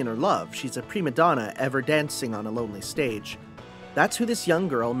opinion or love. She's a prima donna ever dancing on a lonely stage. That's who this young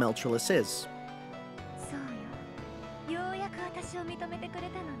girl, Meltrellis, is. そうよ。ようやく私を認めてくれ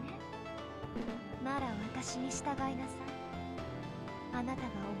たのね。なら私に従いなさい。あなたが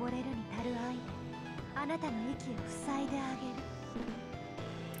溺れるに足る愛で、あなたの息を塞いであげる。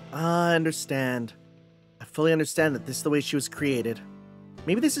I understand. I fully understand that this is the way she was created.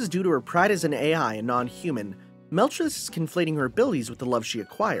 Maybe this is due to her pride as an AI and non-human. Meltrellis is conflating her abilities with the love she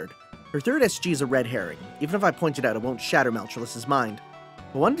acquired. Her third SG is a red herring. Even if I point it out, it won't shatter Meltrellis' mind.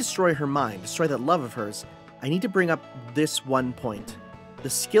 If I want to destroy her mind, destroy that love of hers, I need to bring up this one point. The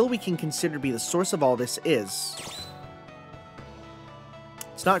skill we can consider to be the source of all this is...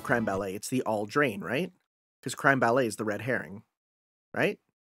 It's not Crime Ballet, it's the All Drain, right? Because Crime Ballet is the red herring, right?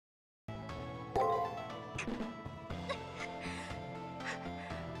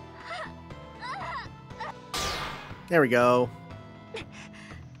 There we go.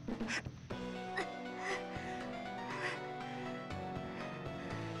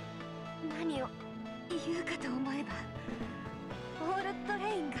 何を言うかと思えば、オールト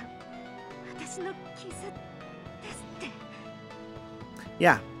レインが私の傷ですって。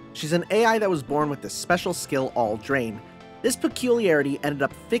 Yeah, she's an AI that was born with this special skill, All Drain. This peculiarity ended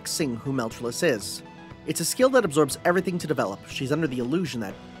up fixing who Meltrellis is. It's a skill that absorbs everything to develop. She's under the illusion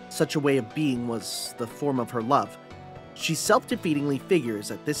that such a way of being was the form of her love. She self-defeatingly figures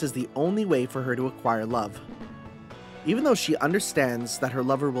that this is the only way for her to acquire love. Even though she understands that her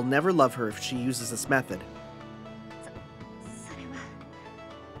lover will never love her if she uses this method. それは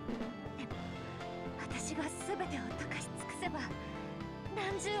でも私が全てを溶かし尽くせば、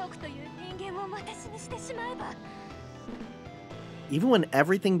何十億という人間を私にしてしまえば。 Even when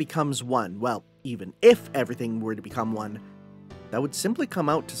everything becomes one, well, even if everything were to become one, that would simply come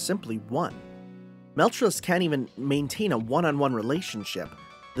out to simply one. Meltrellis can't even maintain a one-on-one relationship.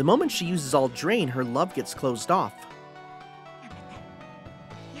 The moment she uses All Drain, her love gets closed off.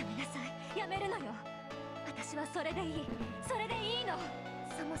 やめなさい。やめるのよ。私はそれでいい。それでいいの。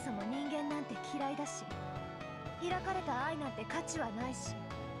そもそも人間なんて嫌いだし、開かれた愛なんて価値はないし、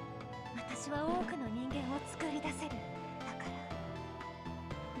私は多くの人間を作り出せる。だから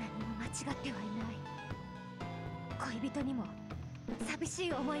何も間違ってはいない。恋人にも寂し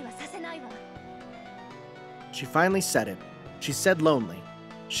い思いはさせないわ。 She finally said it. She said lonely.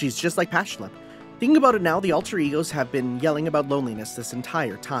 She's just like Pashlip. Thinking about it now, the alter egos have been yelling about loneliness this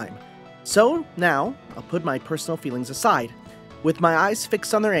entire time. So, now, I'll put my personal feelings aside. With my eyes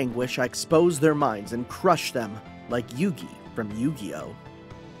fixed on their anguish, I expose their minds and crush them, like Yugi from Yu-Gi-Oh!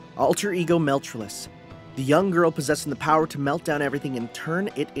 Alter ego Meltrellis, the young girl possessing the power to melt down everything and turn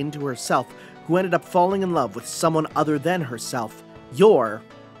it into herself, who ended up falling in love with someone other than herself.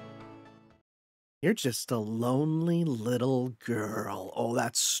 You're just a lonely little girl. Oh,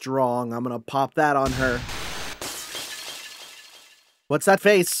 that's strong. I'm gonna pop that on her. What's that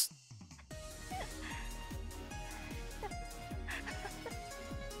face?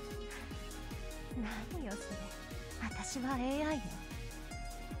 何よそれ。私は AI よ。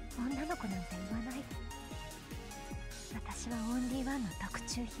女の子なんて言わない。私はオンリーワンの特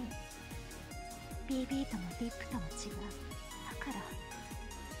注品。BB ともディップとも違う。だから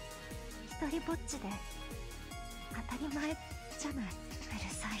一人ぼっちで当たり前じゃない。うる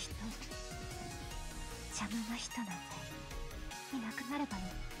さい人、邪魔な人なんていなくなればいい。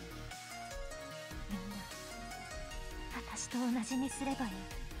みんな私と同じにすればいい。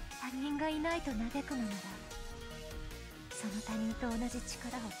他人がいないと嘆くのなら、その他人と同じ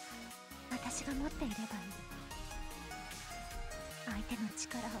力を私が持っていればいい。相手の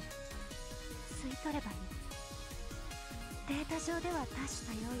力を吸い取ればいい。データ上では多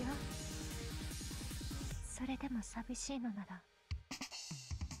種多様よ。それでも寂しいのなら、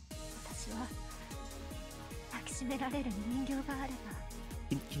私は抱きしめられる人形があれ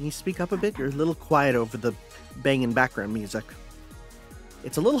ば。 Can you speak up a bit? You're a little quiet over the banging background music.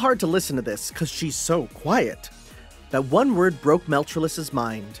 It's a little hard to listen to this, because she's so quiet. That one word broke Meltrellis'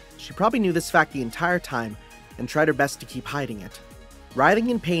 mind. She probably knew this fact the entire time, and tried her best to keep hiding it. Writhing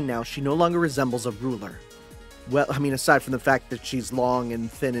in pain now, she no longer resembles a ruler. Well, I mean, aside from the fact that she's long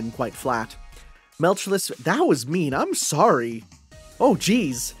and thin and quite flat. Meltrellis, that was mean, I'm sorry. Oh,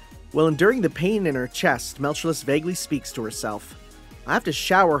 geez. While enduring the pain in her chest, Melchulus vaguely speaks to herself. I have to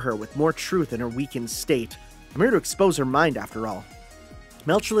shower her with more truth in her weakened state. I'm here to expose her mind, after all.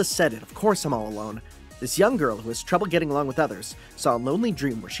 Melchulus said it, of course I'm all alone. This young girl who has trouble getting along with others saw a lonely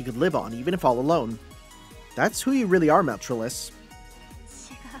dream where she could live on even if all alone. That's who you really are, Melchulus.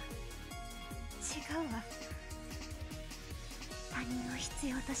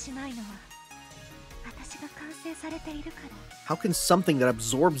 How can something that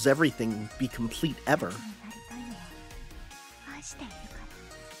absorbs everything be complete ever?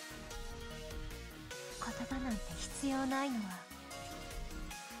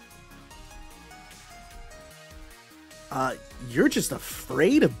 You're just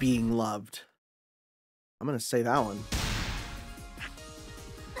afraid of being loved. I'm gonna say that one.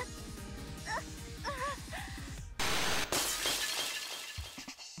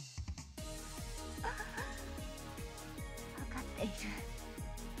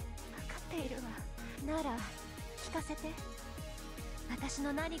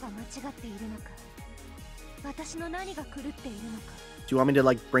 Do you want me to,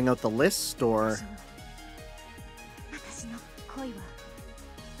 like, bring out the list, or...?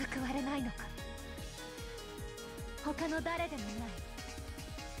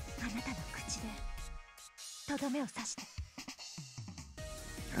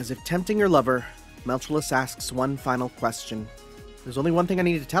 As if tempting her lover, Melchulus asks one final question. There's only one thing I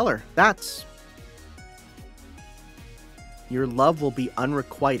need to tell her. That's... your love will be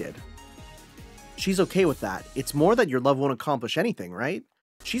unrequited. She's okay with that. It's more that your love won't accomplish anything, right?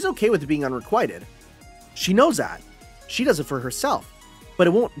 She's okay with it being unrequited. She knows that. She does it for herself. But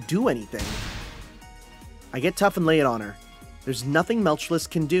it won't do anything. I get tough and lay it on her. There's nothing Melchulus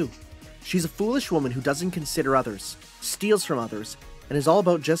can do. She's a foolish woman who doesn't consider others, steals from others, and is all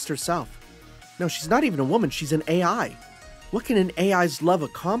about just herself. No, she's not even a woman, she's an AI. What can an AI's love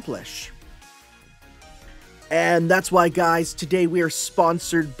accomplish? And that's why, guys, today we are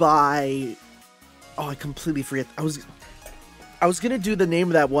sponsored by... Oh, I completely forget. I was gonna do the name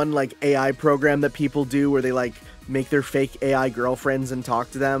of that one, like, AI program that people do where they, like, make their fake AI girlfriends and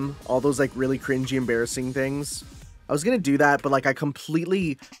talk to them. All those, like, really cringy, embarrassing things. I was gonna do that, but, like, I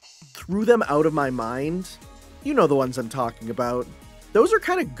completely threw them out of my mind. You know the ones I'm talking about. Those are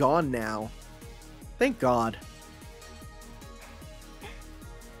kind of gone now. Thank God.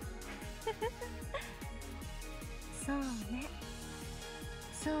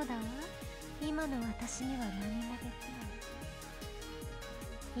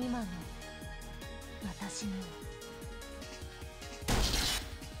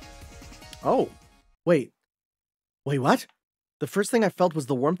 Oh, wait. Wait, what? The first thing I felt was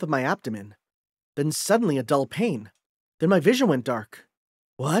the warmth of my abdomen. Then suddenly a dull pain. Then my vision went dark.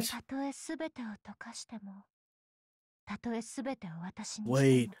 What?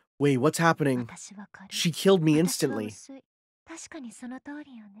 Wait, what's happening? She killed me instantly.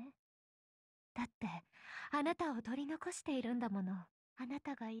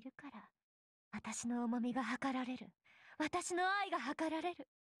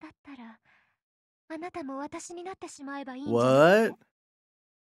 What?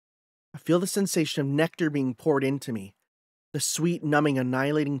 I feel the sensation of nectar being poured into me. The sweet, numbing,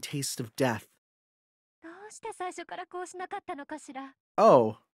 annihilating taste of death. Oh.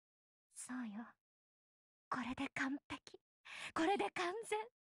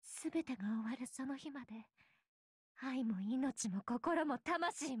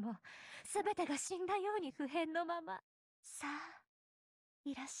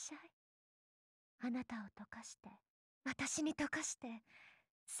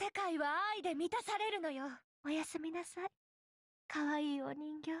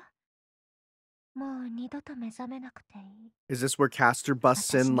 Is this where Castor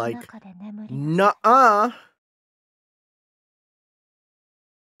busts in like, nuh-uh?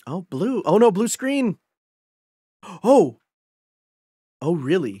 Oh, blue. Oh no, blue screen. Oh. Oh,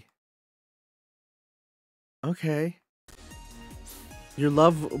 really? Okay. Your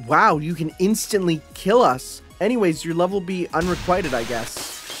love, wow, you can instantly kill us. Anyways, your love will be unrequited, I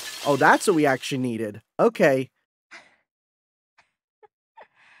guess. Oh, that's what we actually needed. Okay.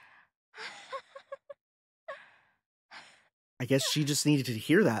 I guess she just needed to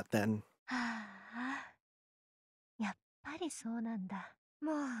hear that then.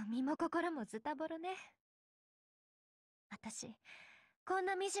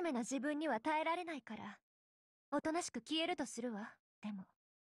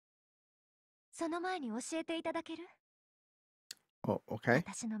 Oh, okay.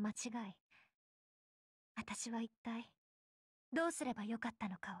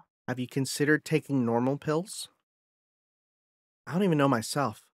 Have you considered taking normal pills? I don't even know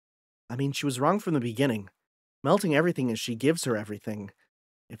myself. I mean, she was wrong from the beginning. Melting everything as she gives her everything.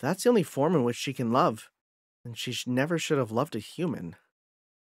 If that's the only form in which she can love, then she never should have loved a human.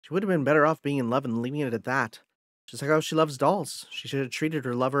 She would have been better off being in love and leaving it at that. Just like how she loves dolls. She should have treated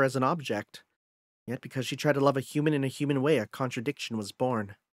her lover as an object. Yet because she tried to love a human in a human way, a contradiction was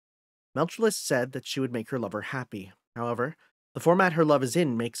born. Melchulus said that she would make her lover happy. However, the format her love is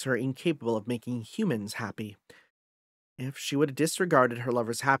in makes her incapable of making humans happy. If she would have disregarded her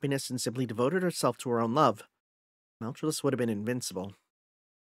lover's happiness and simply devoted herself to her own love, Melchulus would have been invincible.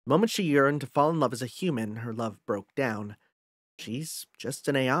 The moment she yearned to fall in love as a human, her love broke down. She's just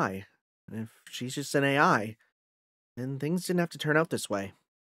an AI. And if she's just an AI, then things didn't have to turn out this way.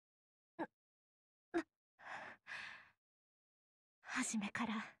 初めか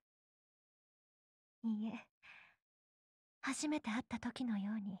ら。いいえ、初めて会った時の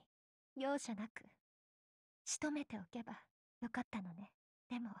ように容赦なく仕留めておけばよかったのね。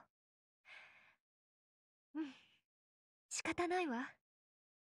でも仕方ないわ。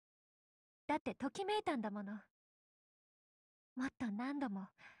だってときめいたんだもの。もっと何度も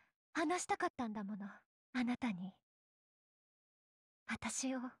話したかったんだもの。あなたに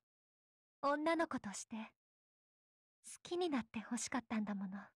私を女の子として好きになって欲しかったんだも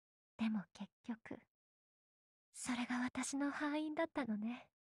の。でも結局それが私の敗因だったのね。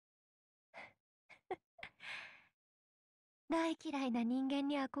大嫌いな人間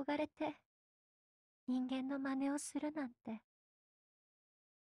に憧れて人間の真似をするなんて。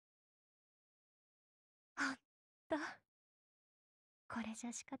ほんとこれじ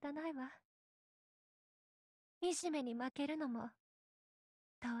ゃ仕方ないわ。惨めに負けるのも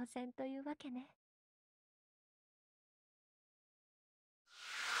当然というわけね。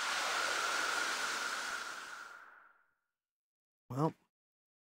Well,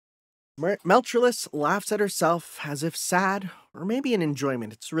 Melchulus laughs at herself as if sad, or maybe in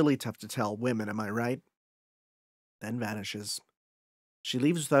enjoyment. It's really tough to tell. Women, am I right? Then vanishes. She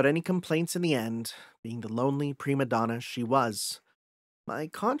leaves without any complaints in the end, being the lonely prima donna she was. My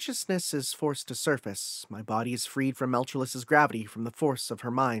consciousness is forced to surface. My body is freed from Melchulus's gravity, from the force of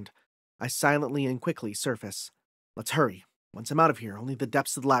her mind. I silently and quickly surface. Let's hurry. Once I'm out of here, only the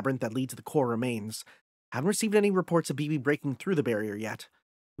depths of the labyrinth that lead to the core remains. Haven't received any reports of BB breaking through the barrier yet.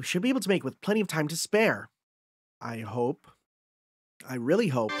 We should be able to make with plenty of time to spare. I hope. I really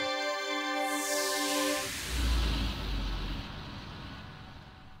hope.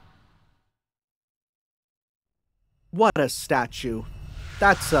 What a statue.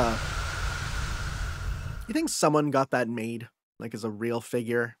 That's, You think someone got that made? Like, as a real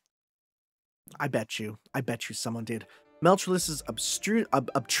figure? I bet you someone did. Melchulus's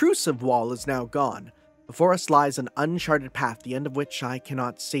obtrusive wall is now gone. Before us lies an uncharted path, the end of which I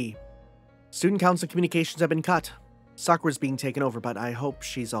cannot see. Student council communications have been cut. Sakura's being taken over, but I hope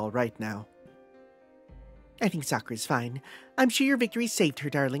she's all right now. I think Sakura's fine. I'm sure your victory saved her,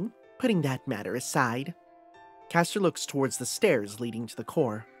 darling. Putting that matter aside. Castor looks towards the stairs leading to the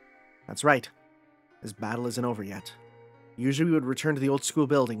core. That's right. This battle isn't over yet. Usually we would return to the old school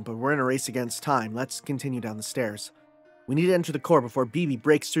building, but we're in a race against time. Let's continue down the stairs. We need to enter the core before BB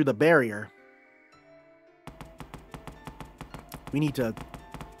breaks through the barrier. We need to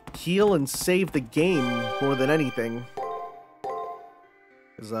heal and save the game more than anything.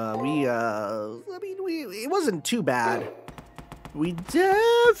 Because, it wasn't too bad. We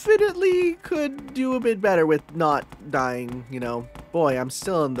definitely could do a bit better with not dying, you know. Boy, I'm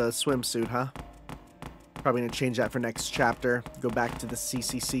still in the swimsuit, huh? Probably gonna change that for next chapter. Go back to the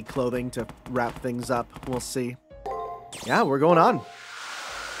CCC clothing to wrap things up. We'll see. Yeah, we're going on.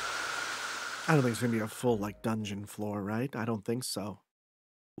 I don't think it's gonna be a full, like, dungeon floor, right? I don't think so.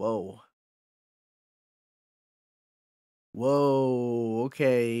 Whoa. Whoa,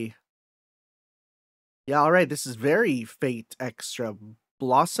 okay. Yeah, alright, this is very Fate Extra.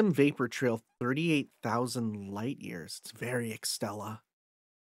 Blossom Vapor Trail, 38,000 light years. It's very Extella.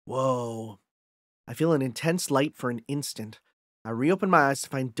 Whoa. I feel an intense light for an instant. I reopen my eyes to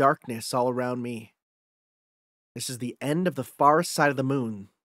find darkness all around me. This is the end of the far side of the moon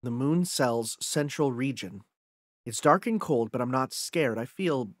cell's central region. It's dark and cold, but I'm not scared. I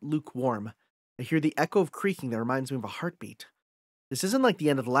feel lukewarm. I hear the echo of creaking that reminds me of a heartbeat. This isn't like the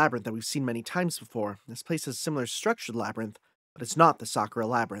end of the labyrinth that we've seen many times before. This place has a similar structure to the labyrinth, but it's not the Sakura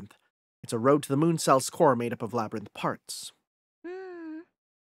labyrinth. It's a road to the moon cell's core made up of labyrinth parts.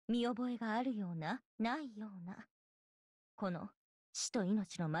 見覚えがあるような、ないような。この死と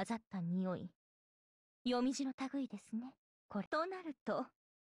命の混ざった匂い。読み字の類ですね。これとなると、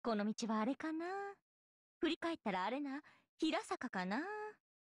この道はあれかな。振り返ったらあれな、平坂かな。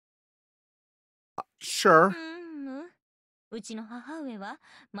Sure.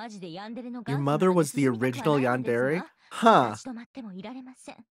 Your mother was the original yandere? Huh.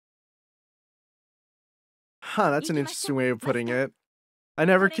 Huh, that's an interesting way of putting it. I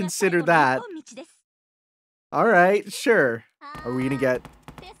never considered that. Alright, sure. Are we gonna get...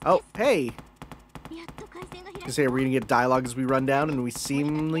 Oh, hey! Just say, are we gonna get dialogue as we run down? And we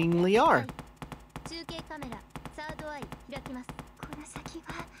seemingly are.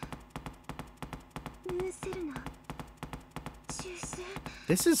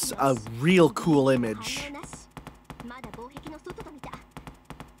 This is a real cool image.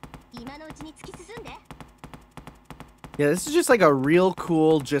 Yeah, this is just like a real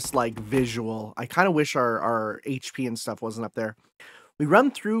cool, just like visual. I kind of wish our HP and stuff wasn't up there. We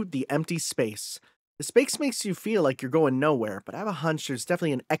run through the empty space. The space makes you feel like you're going nowhere, but I have a hunch there's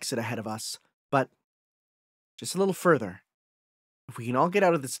definitely an exit ahead of us. But just a little further. If we can all get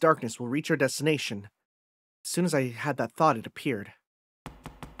out of this darkness, we'll reach our destination. As soon as I had that thought, it appeared.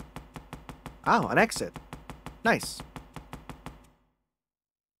 Oh, an exit. Nice.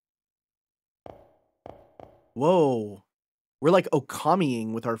 Whoa. We're like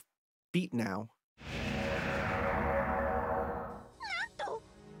okamiing with our feet now.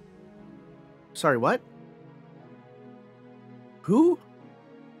 Sorry, what? Who?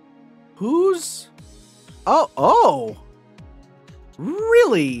 Who's? Oh!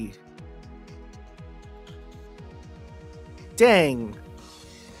 Really? Dang.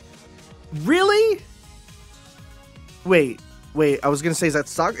 Really? Wait, I was gonna say, is that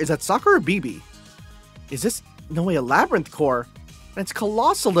Sakura or BB? Is this, no way, a labyrinth core? And it's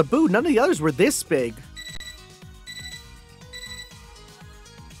colossal to boot. None of the others were this big.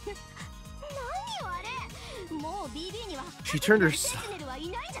 She turned herself.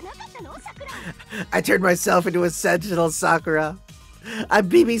 I turned myself into a sentinel, Sakura. I'm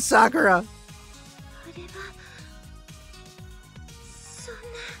BB Sakura.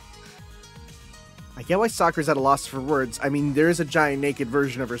 I get why Sakura's at a loss for words. I mean, there is a giant naked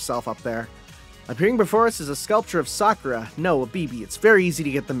version of herself up there. Appearing before us is a sculpture of Sakura. No, a BB. It's very easy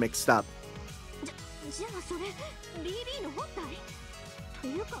to get them mixed up.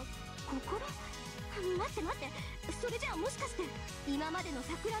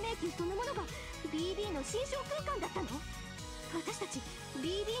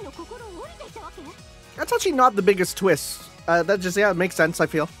 That's actually not the biggest twist. That just, yeah, it makes sense, I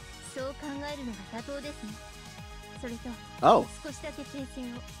feel. Oh.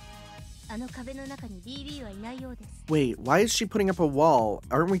 Wait, why is she putting up a wall?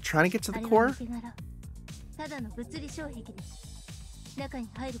 Aren't we trying to get to the core?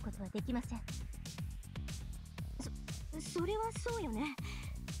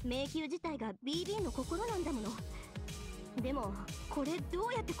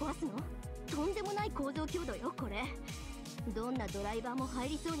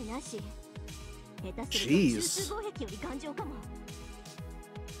 Jeez.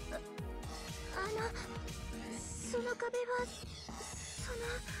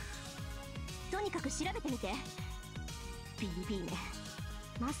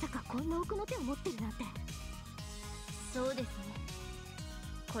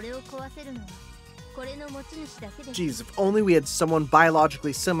 Jeez, if only we had someone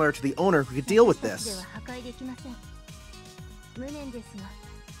biologically similar to the owner who could deal with this.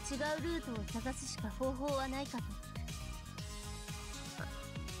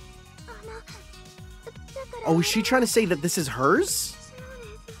 Oh, is she trying to say that this is hers?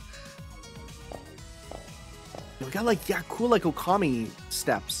 We got like, yeah, cool like Okami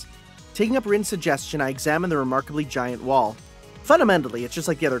steps. Taking up Rin's suggestion, I examined the remarkably giant wall. Fundamentally, it's just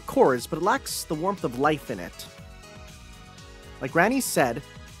like the other cores, but it lacks the warmth of life in it. Like Rani said,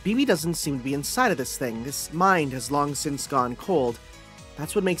 BB doesn't seem to be inside of this thing. This mind has long since gone cold.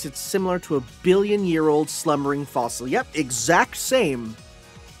 That's what makes it similar to a billion-year-old slumbering fossil. Yep, exact same.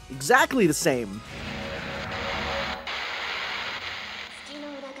 Exactly the same.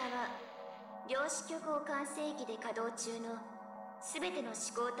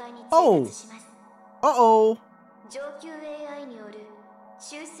 Oh! Uh-oh!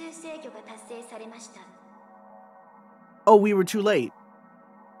 Oh, we were too late.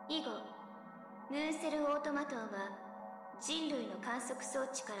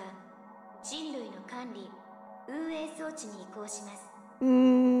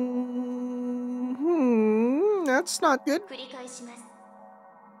 That's not good.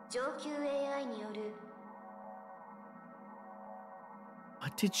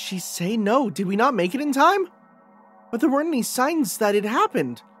 What did she say? No, did we not make it in time? But there weren't any signs that it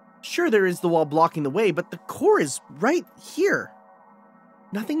happened. Sure, there is the wall blocking the way, but the core is right here.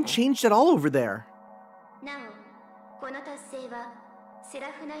 Nothing changed at all over there. 成はセ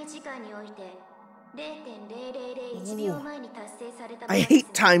ラフ内時間において0.0001秒前に達成されたもの I です。 hate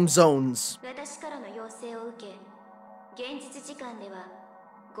time zones. 私からの要請を受け、現実時間では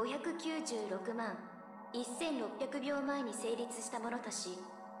596万1600秒前に成立したものとし、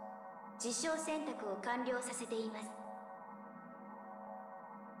事象選択を完了させています。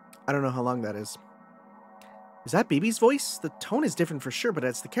 I don't know how long that is. Is that BB's voice? The tone is different for sure, but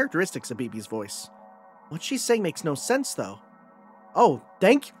it's the characteristics of BB's voice. What she's saying makes no sense, though. Oh,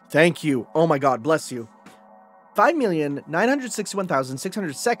 thank you. Oh my god, bless you.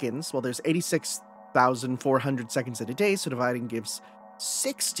 5,961,600 seconds. Well, there's 86,400 seconds in a day, so dividing gives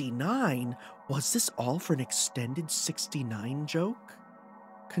 69. Was this all for an extended 69 joke?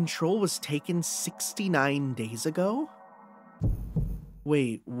 Control was taken 69 days ago?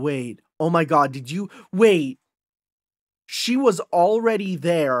 Wait. Oh my god, wait. She was already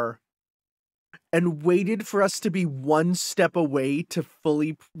there and waited for us to be one step away to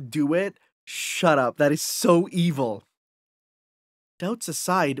fully do it? Shut up, that is so evil. Doubts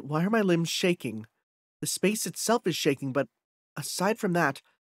aside, why are my limbs shaking? The space itself is shaking, but aside from that,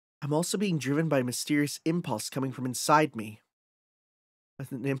 I'm also being driven by a mysterious impulse coming from inside me.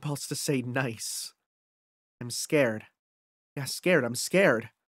 An impulse to say nice. I'm scared. Yeah, scared, I'm scared.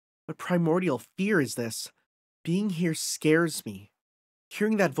 What primordial fear is this? Being here scares me.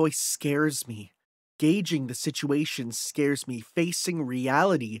 Hearing that voice scares me. Gauging the situation scares me. Facing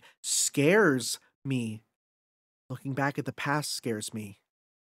reality scares me. Looking back at the past scares me.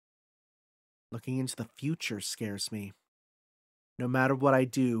 Looking into the future scares me. No matter what I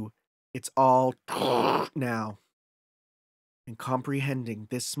do, it's all now. And comprehending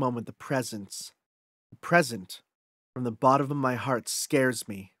this moment, the present, from the bottom of my heart scares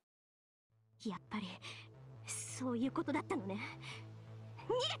me. やっぱりそういうことだったのね。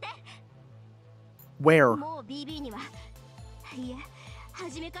逃げて。 Where? もう BB には、いえ、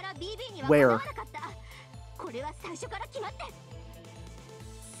初めから BB には Where? かなわなかった。これは最初から決まって。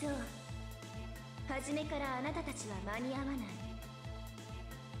そう、初めからあなたたちは間に合わない。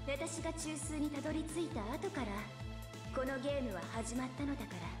私が中枢にたどり着いた後からこのゲームは始まったのだ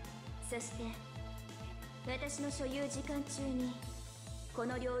から。そして私の所有時間中にこ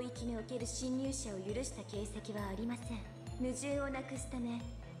の領域における侵入者を許した形跡はありません。矛盾をなくすため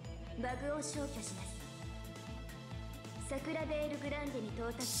バグを消去します。桜ベールグランデに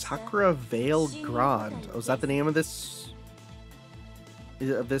到達した Sakura Veil Grand. Oh, is that the name of this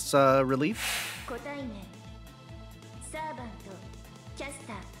relief? 個体名サーバント、キャス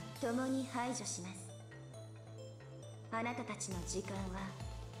ターともに排除します。あなたたちの時間は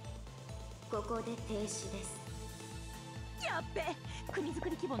ここで停止です。やっべ、国づく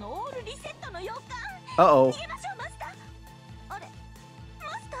り規模のオールリセットの予感。 Uh-oh. 逃げましょう、マスター。あれ、マ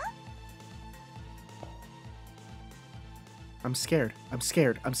スター。 I'm scared. I'm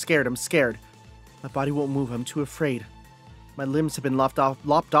scared. My body won't move. I'm too afraid. My limbs have been lopped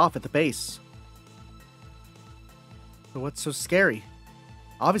off at the base. But what's so scary?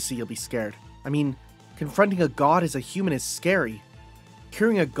 Obviously you'll be scared. I mean, confronting a god as a human is scary.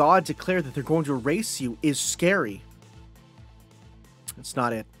 Hearing a god declare that they're going to erase you is scary. It's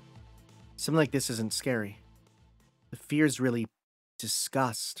not it. Something like this isn't scary. The fear is really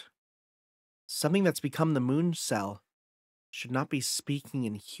disgust. Something that's become the moon cell should not be speaking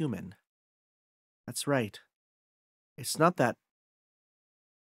in human. That's right. It's not that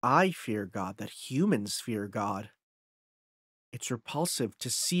I fear God, that humans fear God. It's repulsive to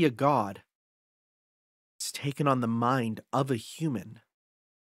see a god. It's taken on the mind of a human.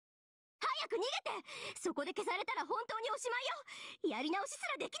 早く逃げて。そこで消されたら本当におしまいよ。やり直しす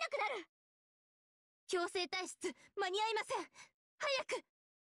らできなくなる。強制退出間に合いません。早く。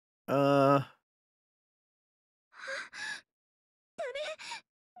ダメ、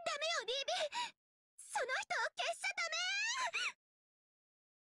ダメよ、BB。その人を消しちゃダメ。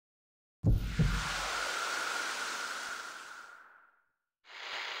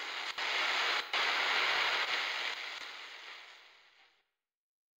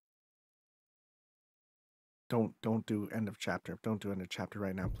 Don't do end of chapter. Don't do end of chapter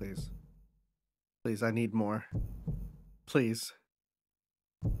right now, please. Please, I need more. Please.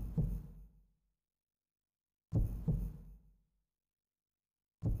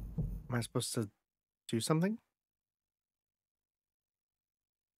 Am I supposed to do something?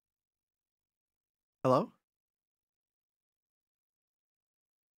 Hello?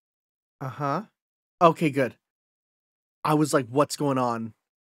 Uh-huh. Okay, good. I was like, what's going on?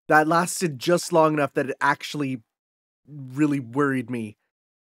 That lasted just long enough that it actually really worried me.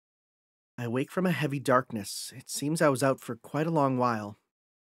 I awake from a heavy darkness. It seems I was out for quite a long while.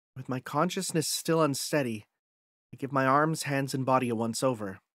 With my consciousness still unsteady, I give my arms, hands, and body a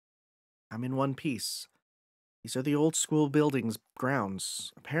once-over. I'm in one piece. These are the old school building's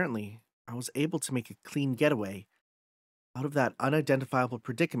grounds. Apparently, I was able to make a clean getaway out of that unidentifiable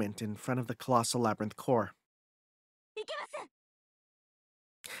predicament in front of the colossal labyrinth core.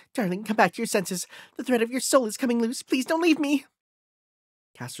 Darling, come back to your senses. The thread of your soul is coming loose. Please don't leave me.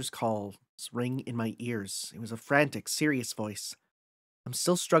 Castor's calls ring in my ears. It was a frantic, serious voice. I'm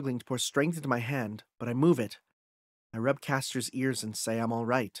still struggling to pour strength into my hand, but I move it. I rub Castor's ears and say I'm all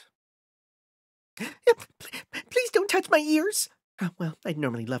right. Please don't touch my ears. Well, I'd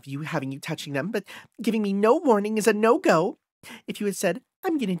normally love you having you touching them, but giving me no warning is a no-go. If you had said,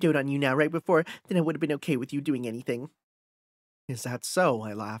 I'm gonna dote on you now right before, then I would have been okay with you doing anything. Is that so?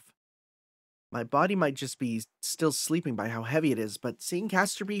 I laugh. My body might just be still sleeping by how heavy it is, but seeing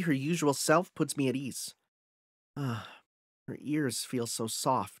Castor be her usual self puts me at ease. Her ears feel so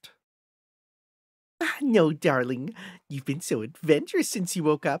soft. No, darling. You've been so adventurous since you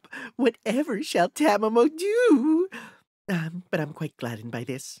woke up. Whatever shall Tamamo do? But I'm quite gladdened by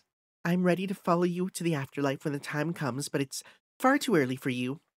this. I'm ready to follow you to the afterlife when the time comes, but it's far too early for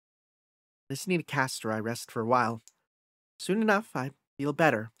you. Listening to Castor, I rest for a while. Soon enough, I feel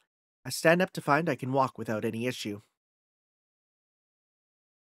better. I stand up to find I can walk without any issue.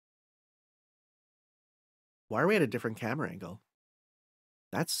 Why are we at a different camera angle?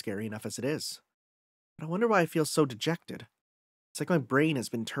 That's scary enough as it is. But I wonder why I feel so dejected. It's like my brain has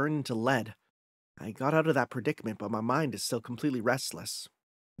been turned into lead. I got out of that predicament, but my mind is still completely restless.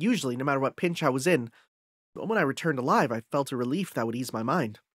 Usually, no matter what pinch I was in, but when I returned alive, I felt a relief that would ease my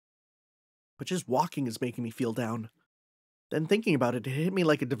mind. But just walking is making me feel down. Then thinking about it, it hit me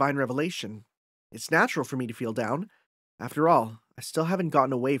like a divine revelation. It's natural for me to feel down. After all, I still haven't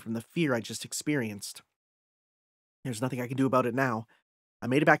gotten away from the fear I just experienced. There's nothing I can do about it now. I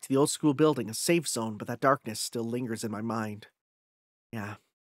made it back to the old school building, a safe zone, but that darkness still lingers in my mind. Yeah.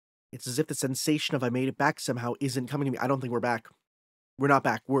 It's as if the sensation of I made it back somehow isn't coming to me. I don't think we're back. We're not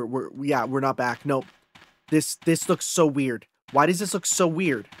back. We're not back. Nope. This looks so weird. Why does this look so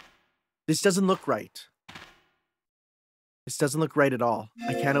weird? This doesn't look right. This doesn't look right at all.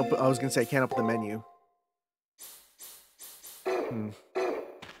 I can't open, I was gonna say I can't open the menu.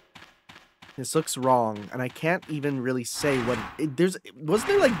 This looks wrong, and I can't even really say what wasn't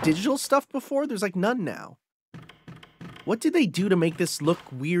there like digital stuff before? There's like none now. What did they do to make this look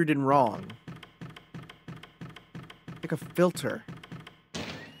weird and wrong? Like a filter.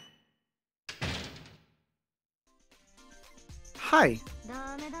 Hi.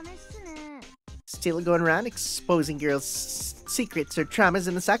 Still going around exposing girls' secrets or traumas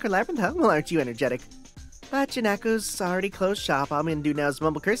in the Sacred Labyrinth, huh? Well, aren't you energetic? But Janako's already closed shop. All I'm gonna do now is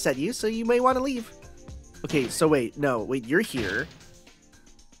mumble curse at you, so you may want to leave. Okay, so wait, you're here.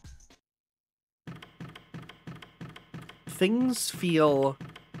 Things feel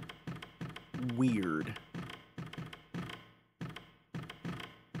weird.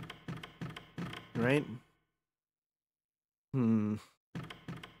 Right?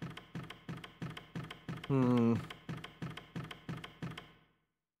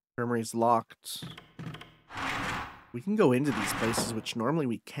 Memory's locked. We can go into these places, which normally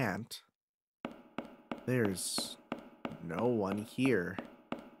we can't. There's no one here.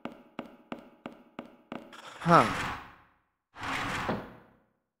 Huh.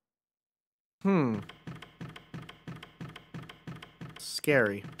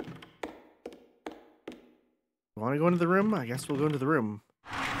 Scary. Want to go into the room? I guess we'll go into the room.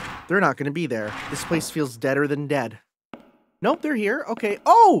 They're not going to be there. This place feels deader than dead. Nope, they're here. Okay.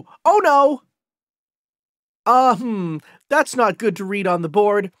 Oh! Oh no! That's not good to read on the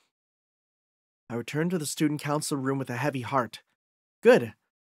board. I return to the student council room with a heavy heart. Good.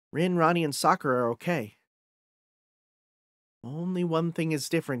 Rin, Ronnie, and Sakura are okay. Only one thing is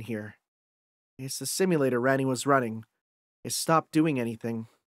different here. It's the simulator Rani was running. It stopped doing anything.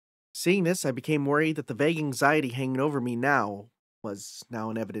 Seeing this, I became worried that the vague anxiety hanging over me was now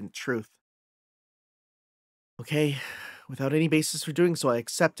an evident truth. Okay, without any basis for doing so, I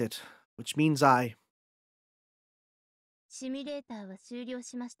accept it, which means I... シミュレーターは終了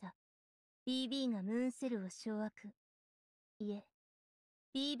しました。BB がムーンセルを掌握。いえ、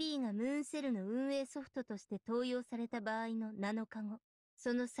BB がムーンセルの運営ソフトとして登用された場合の7日後、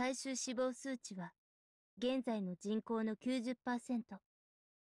その最終死亡数値は、現在の人口の 90%。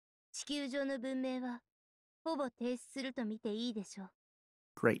地球上の文明は、ほぼ停止すると見ていいでしょう。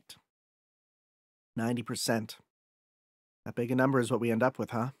Great. 90%. That big a number is what we end up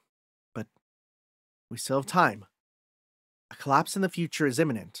with, huh? But we still have time. A collapse in the future is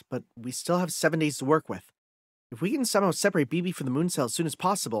imminent, but we still have 7 days to work with. If we can somehow separate BB from the moon cell as soon as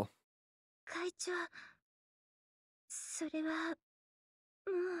possible... 会長、それは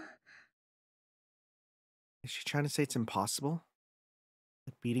もう Is she trying to say it's impossible?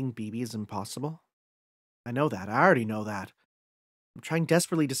 That beating BB is impossible? I know that. I already know that. I'm trying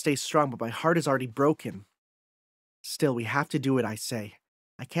desperately to stay strong, but my heart is already broken. Still, we have to do it, I say.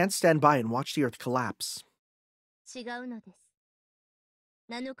 I can't stand by and watch the Earth collapse. 違うのです。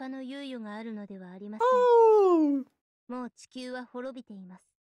7日の猶予があるのではありません。Oh, もう地球は滅びています。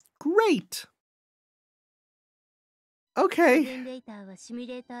 great! セブ Okay. ンレイターはシミュ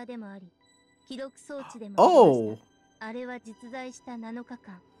レーターでもあり、記録装置でもありまし Oh. た。あれは実在した7日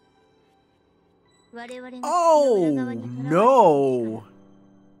間。我々が地球の裏 Oh, 側に囚われた時から no.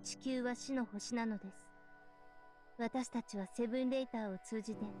 地球は死の星なのです。私たちはセブンレイターを通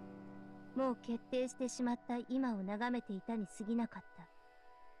じて、もう決定してしまった今を眺めていたに過ぎなかっ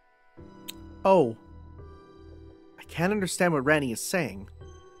た。 Oh. I can't understand what Ranny is saying.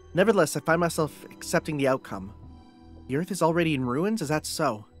 Nevertheless, I find myself accepting the outcome. The Earth is already in ruins? Is that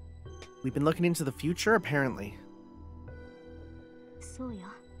so? We've been looking into the future, apparently. そうや。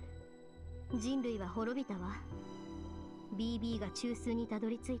人類は滅びたわ。BB が中枢にたど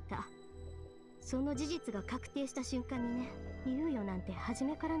り着いた。その事実が確定した瞬間にね、猶予なんて初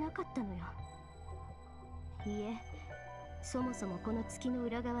めからなかったのよ。いいえ、そもそもこの月の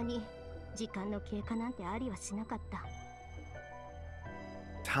裏側に時間の経過なんてありはしなかった。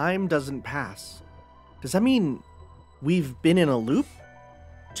Time doesn't pass. Does that mean we've been in a loop?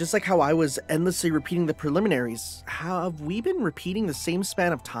 Just like how I was endlessly repeating the preliminaries, have we been repeating the same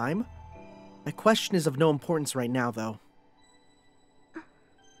span of time? My question is of no importance right now, though.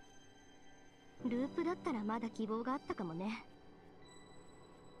 ループだったらまだ希望があったかもね。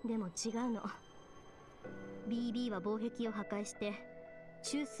でも違うの。BB は防壁を破壊して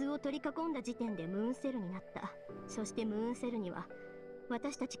中枢を取り囲んだ時点でムーンセルになった。そしてムーンセルには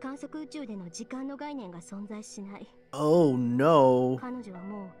私たち観測宇宙での時間の概念が存在しない。 Oh no. 彼女は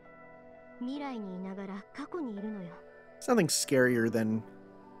もう未来にいながら過去にいるのよ。 Something scarier than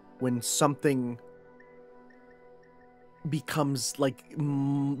when something becomes like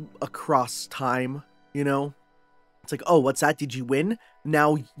across time, you know? It's like, oh, what's that? Did you win?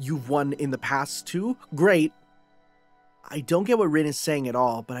 Now you've won in the past too? Great. I don't get what Rin is saying at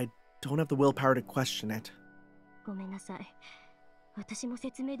all, but I don't have the willpower to question it. ごめんなさい。私も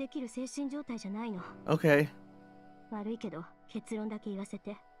説明できる精神状態じゃないの。 Okay. 悪いけど結論だけ言わせ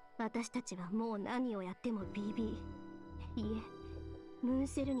て。私たちはもう何をやっても BB。いいえ、ムーン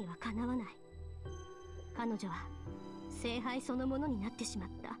セルにはかなわない。彼女は聖杯そのものになってしまっ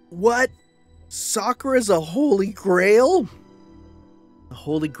た。 What? Sakura is a holy grail? The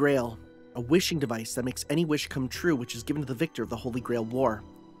Holy Grail, a wishing device that makes any wish come true, which is given to the victor of the Holy Grail War.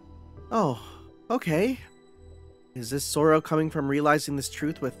 Oh, okay. Is this sorrow coming from realizing this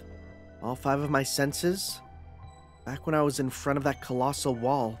truth with all 5 of my senses? Back when I was in front of that colossal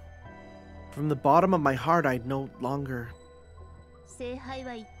wall. From the bottom of my heart, I'd no longer... 聖杯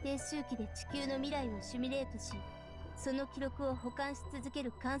は一定周期で地球の未来をシミュレートし、その記録を保管し続け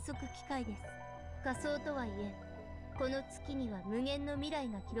る観測機械です。仮想とはいえ、この月には無限の未来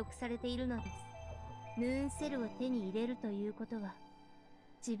が記録されているのです。ムーンセルを手に入れるということは、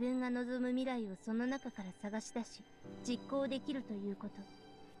自分が望む未来をその中から探し出し、実行できるというこ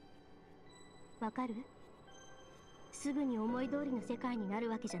と。わかる？すぐに思い通りの世界にな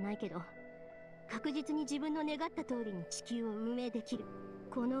るわけじゃないけど、確実に自分の願った通りに地球を運営できる。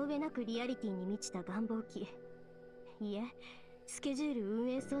この上なくリアリティに満ちた願望機。いえ、スケジュール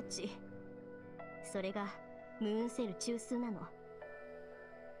運営装置。それがムーンセル中枢なの。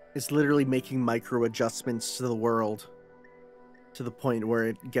 It's literally making micro adjustments to the world. To the point where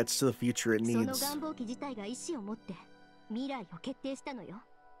it gets to the future it その needs. 願望機自体が意志を持って未来を決定したのよ。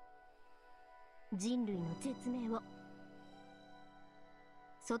人類の絶命を。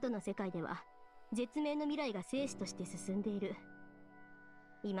外の世界では絶命の未来が生死として進んでいる。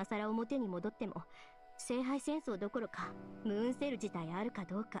今さら表に戻っても聖杯戦争どころかムーンセル自体あるか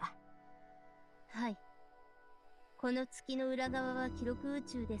どうか。はい。この月の裏側は記録宇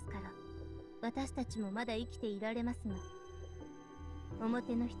宙ですから、私たちもまだ生きていられますが、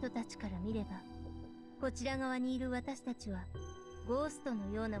表の人たちから見れば、こちら側にいる私たちはゴーストの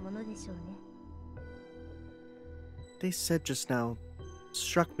ようなものでしょうね。 They said just now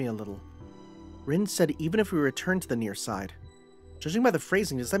struck me a little. Rin said even if we return to the near side. Judging by the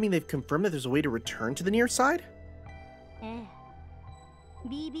phrasing, does that mean they've confirmed that there's a way to return to the near side? ええ。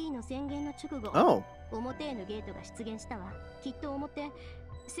BB の宣言の直後、 Oh. 表へのゲートが出現したわ。きっと表、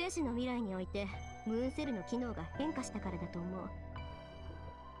生死の未来においてムーンセルの機能が変化したからだと思う。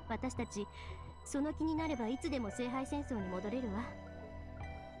私たち、その気になればいつでも聖杯戦争に戻れるわ。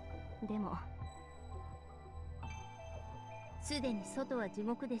でも、すでに外は地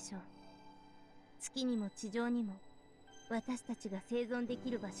獄でしょう。月にも地上にも私たちが生存でき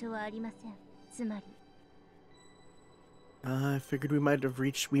る場所はありません。つまり I figured we might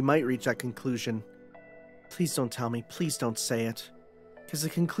reach that conclusion. Please don't tell me, please don't say it. Because the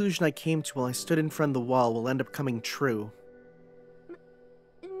conclusion I came to while I stood in front of the wall will end up coming true.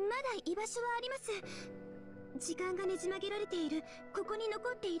 まだ居場所はあります。時間がねじ曲げられているここに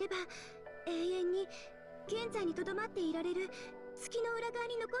残っていれば永遠に現在にとどまっていられる月の裏側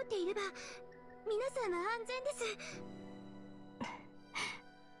に残っていれば皆さんは安全です。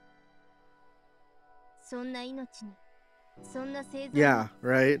そんな命にそんな生存 Yeah,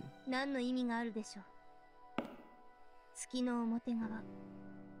 right? 何の意味があるでしょう。月の表側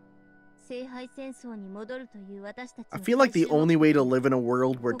聖杯戦争に戻るという私たち I の feel like the 最終目 only way to 的 live in a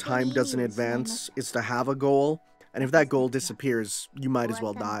world where time doesn't advance is to have a goal, and if that goal disappears, you might as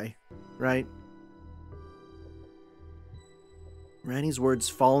well die, right? Ranny's words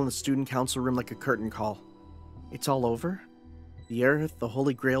fall in the student council room like a curtain call. It's all over? The Earth, the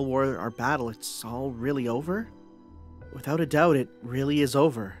Holy Grail War, our battle, it's all really over? Without a doubt, it really is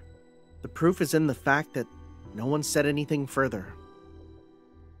over. The proof is in the fact that no one said anything further.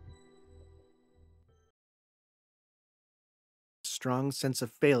 A strong sense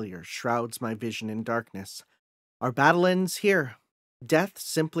of failure shrouds my vision in darkness. Our battle ends here. Death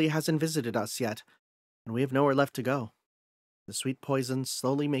simply hasn't visited us yet, and we have nowhere left to go. The sweet poison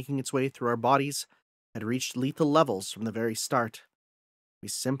slowly making its way through our bodies had reached lethal levels from the very start. We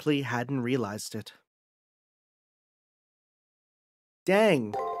simply hadn't realized it.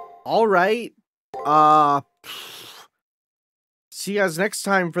 Dang. All right. See you guys next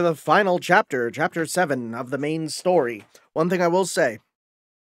time for the final chapter, chapter 7 of the main story. One thing I will say,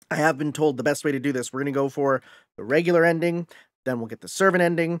 I have been told the best way to do this, we're going to go for the regular ending, then we'll get the servant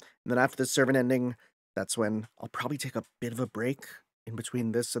ending, and then after the servant ending, that's when I'll probably take a bit of a break in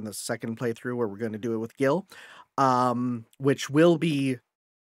between this and the second playthrough where we're going to do it with Gil, which will be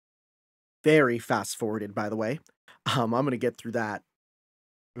very fast-forwarded, by the way. I'm going to get through that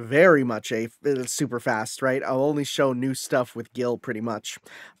very much super fast, right? I'll only show new stuff with Gil pretty much.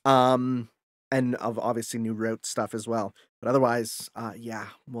 And of obviously new route stuff as well. But otherwise, yeah,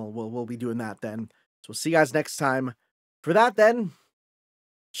 we'll be doing that then. So we'll see you guys next time. For that then,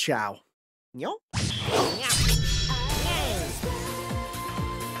 ciao. Yo.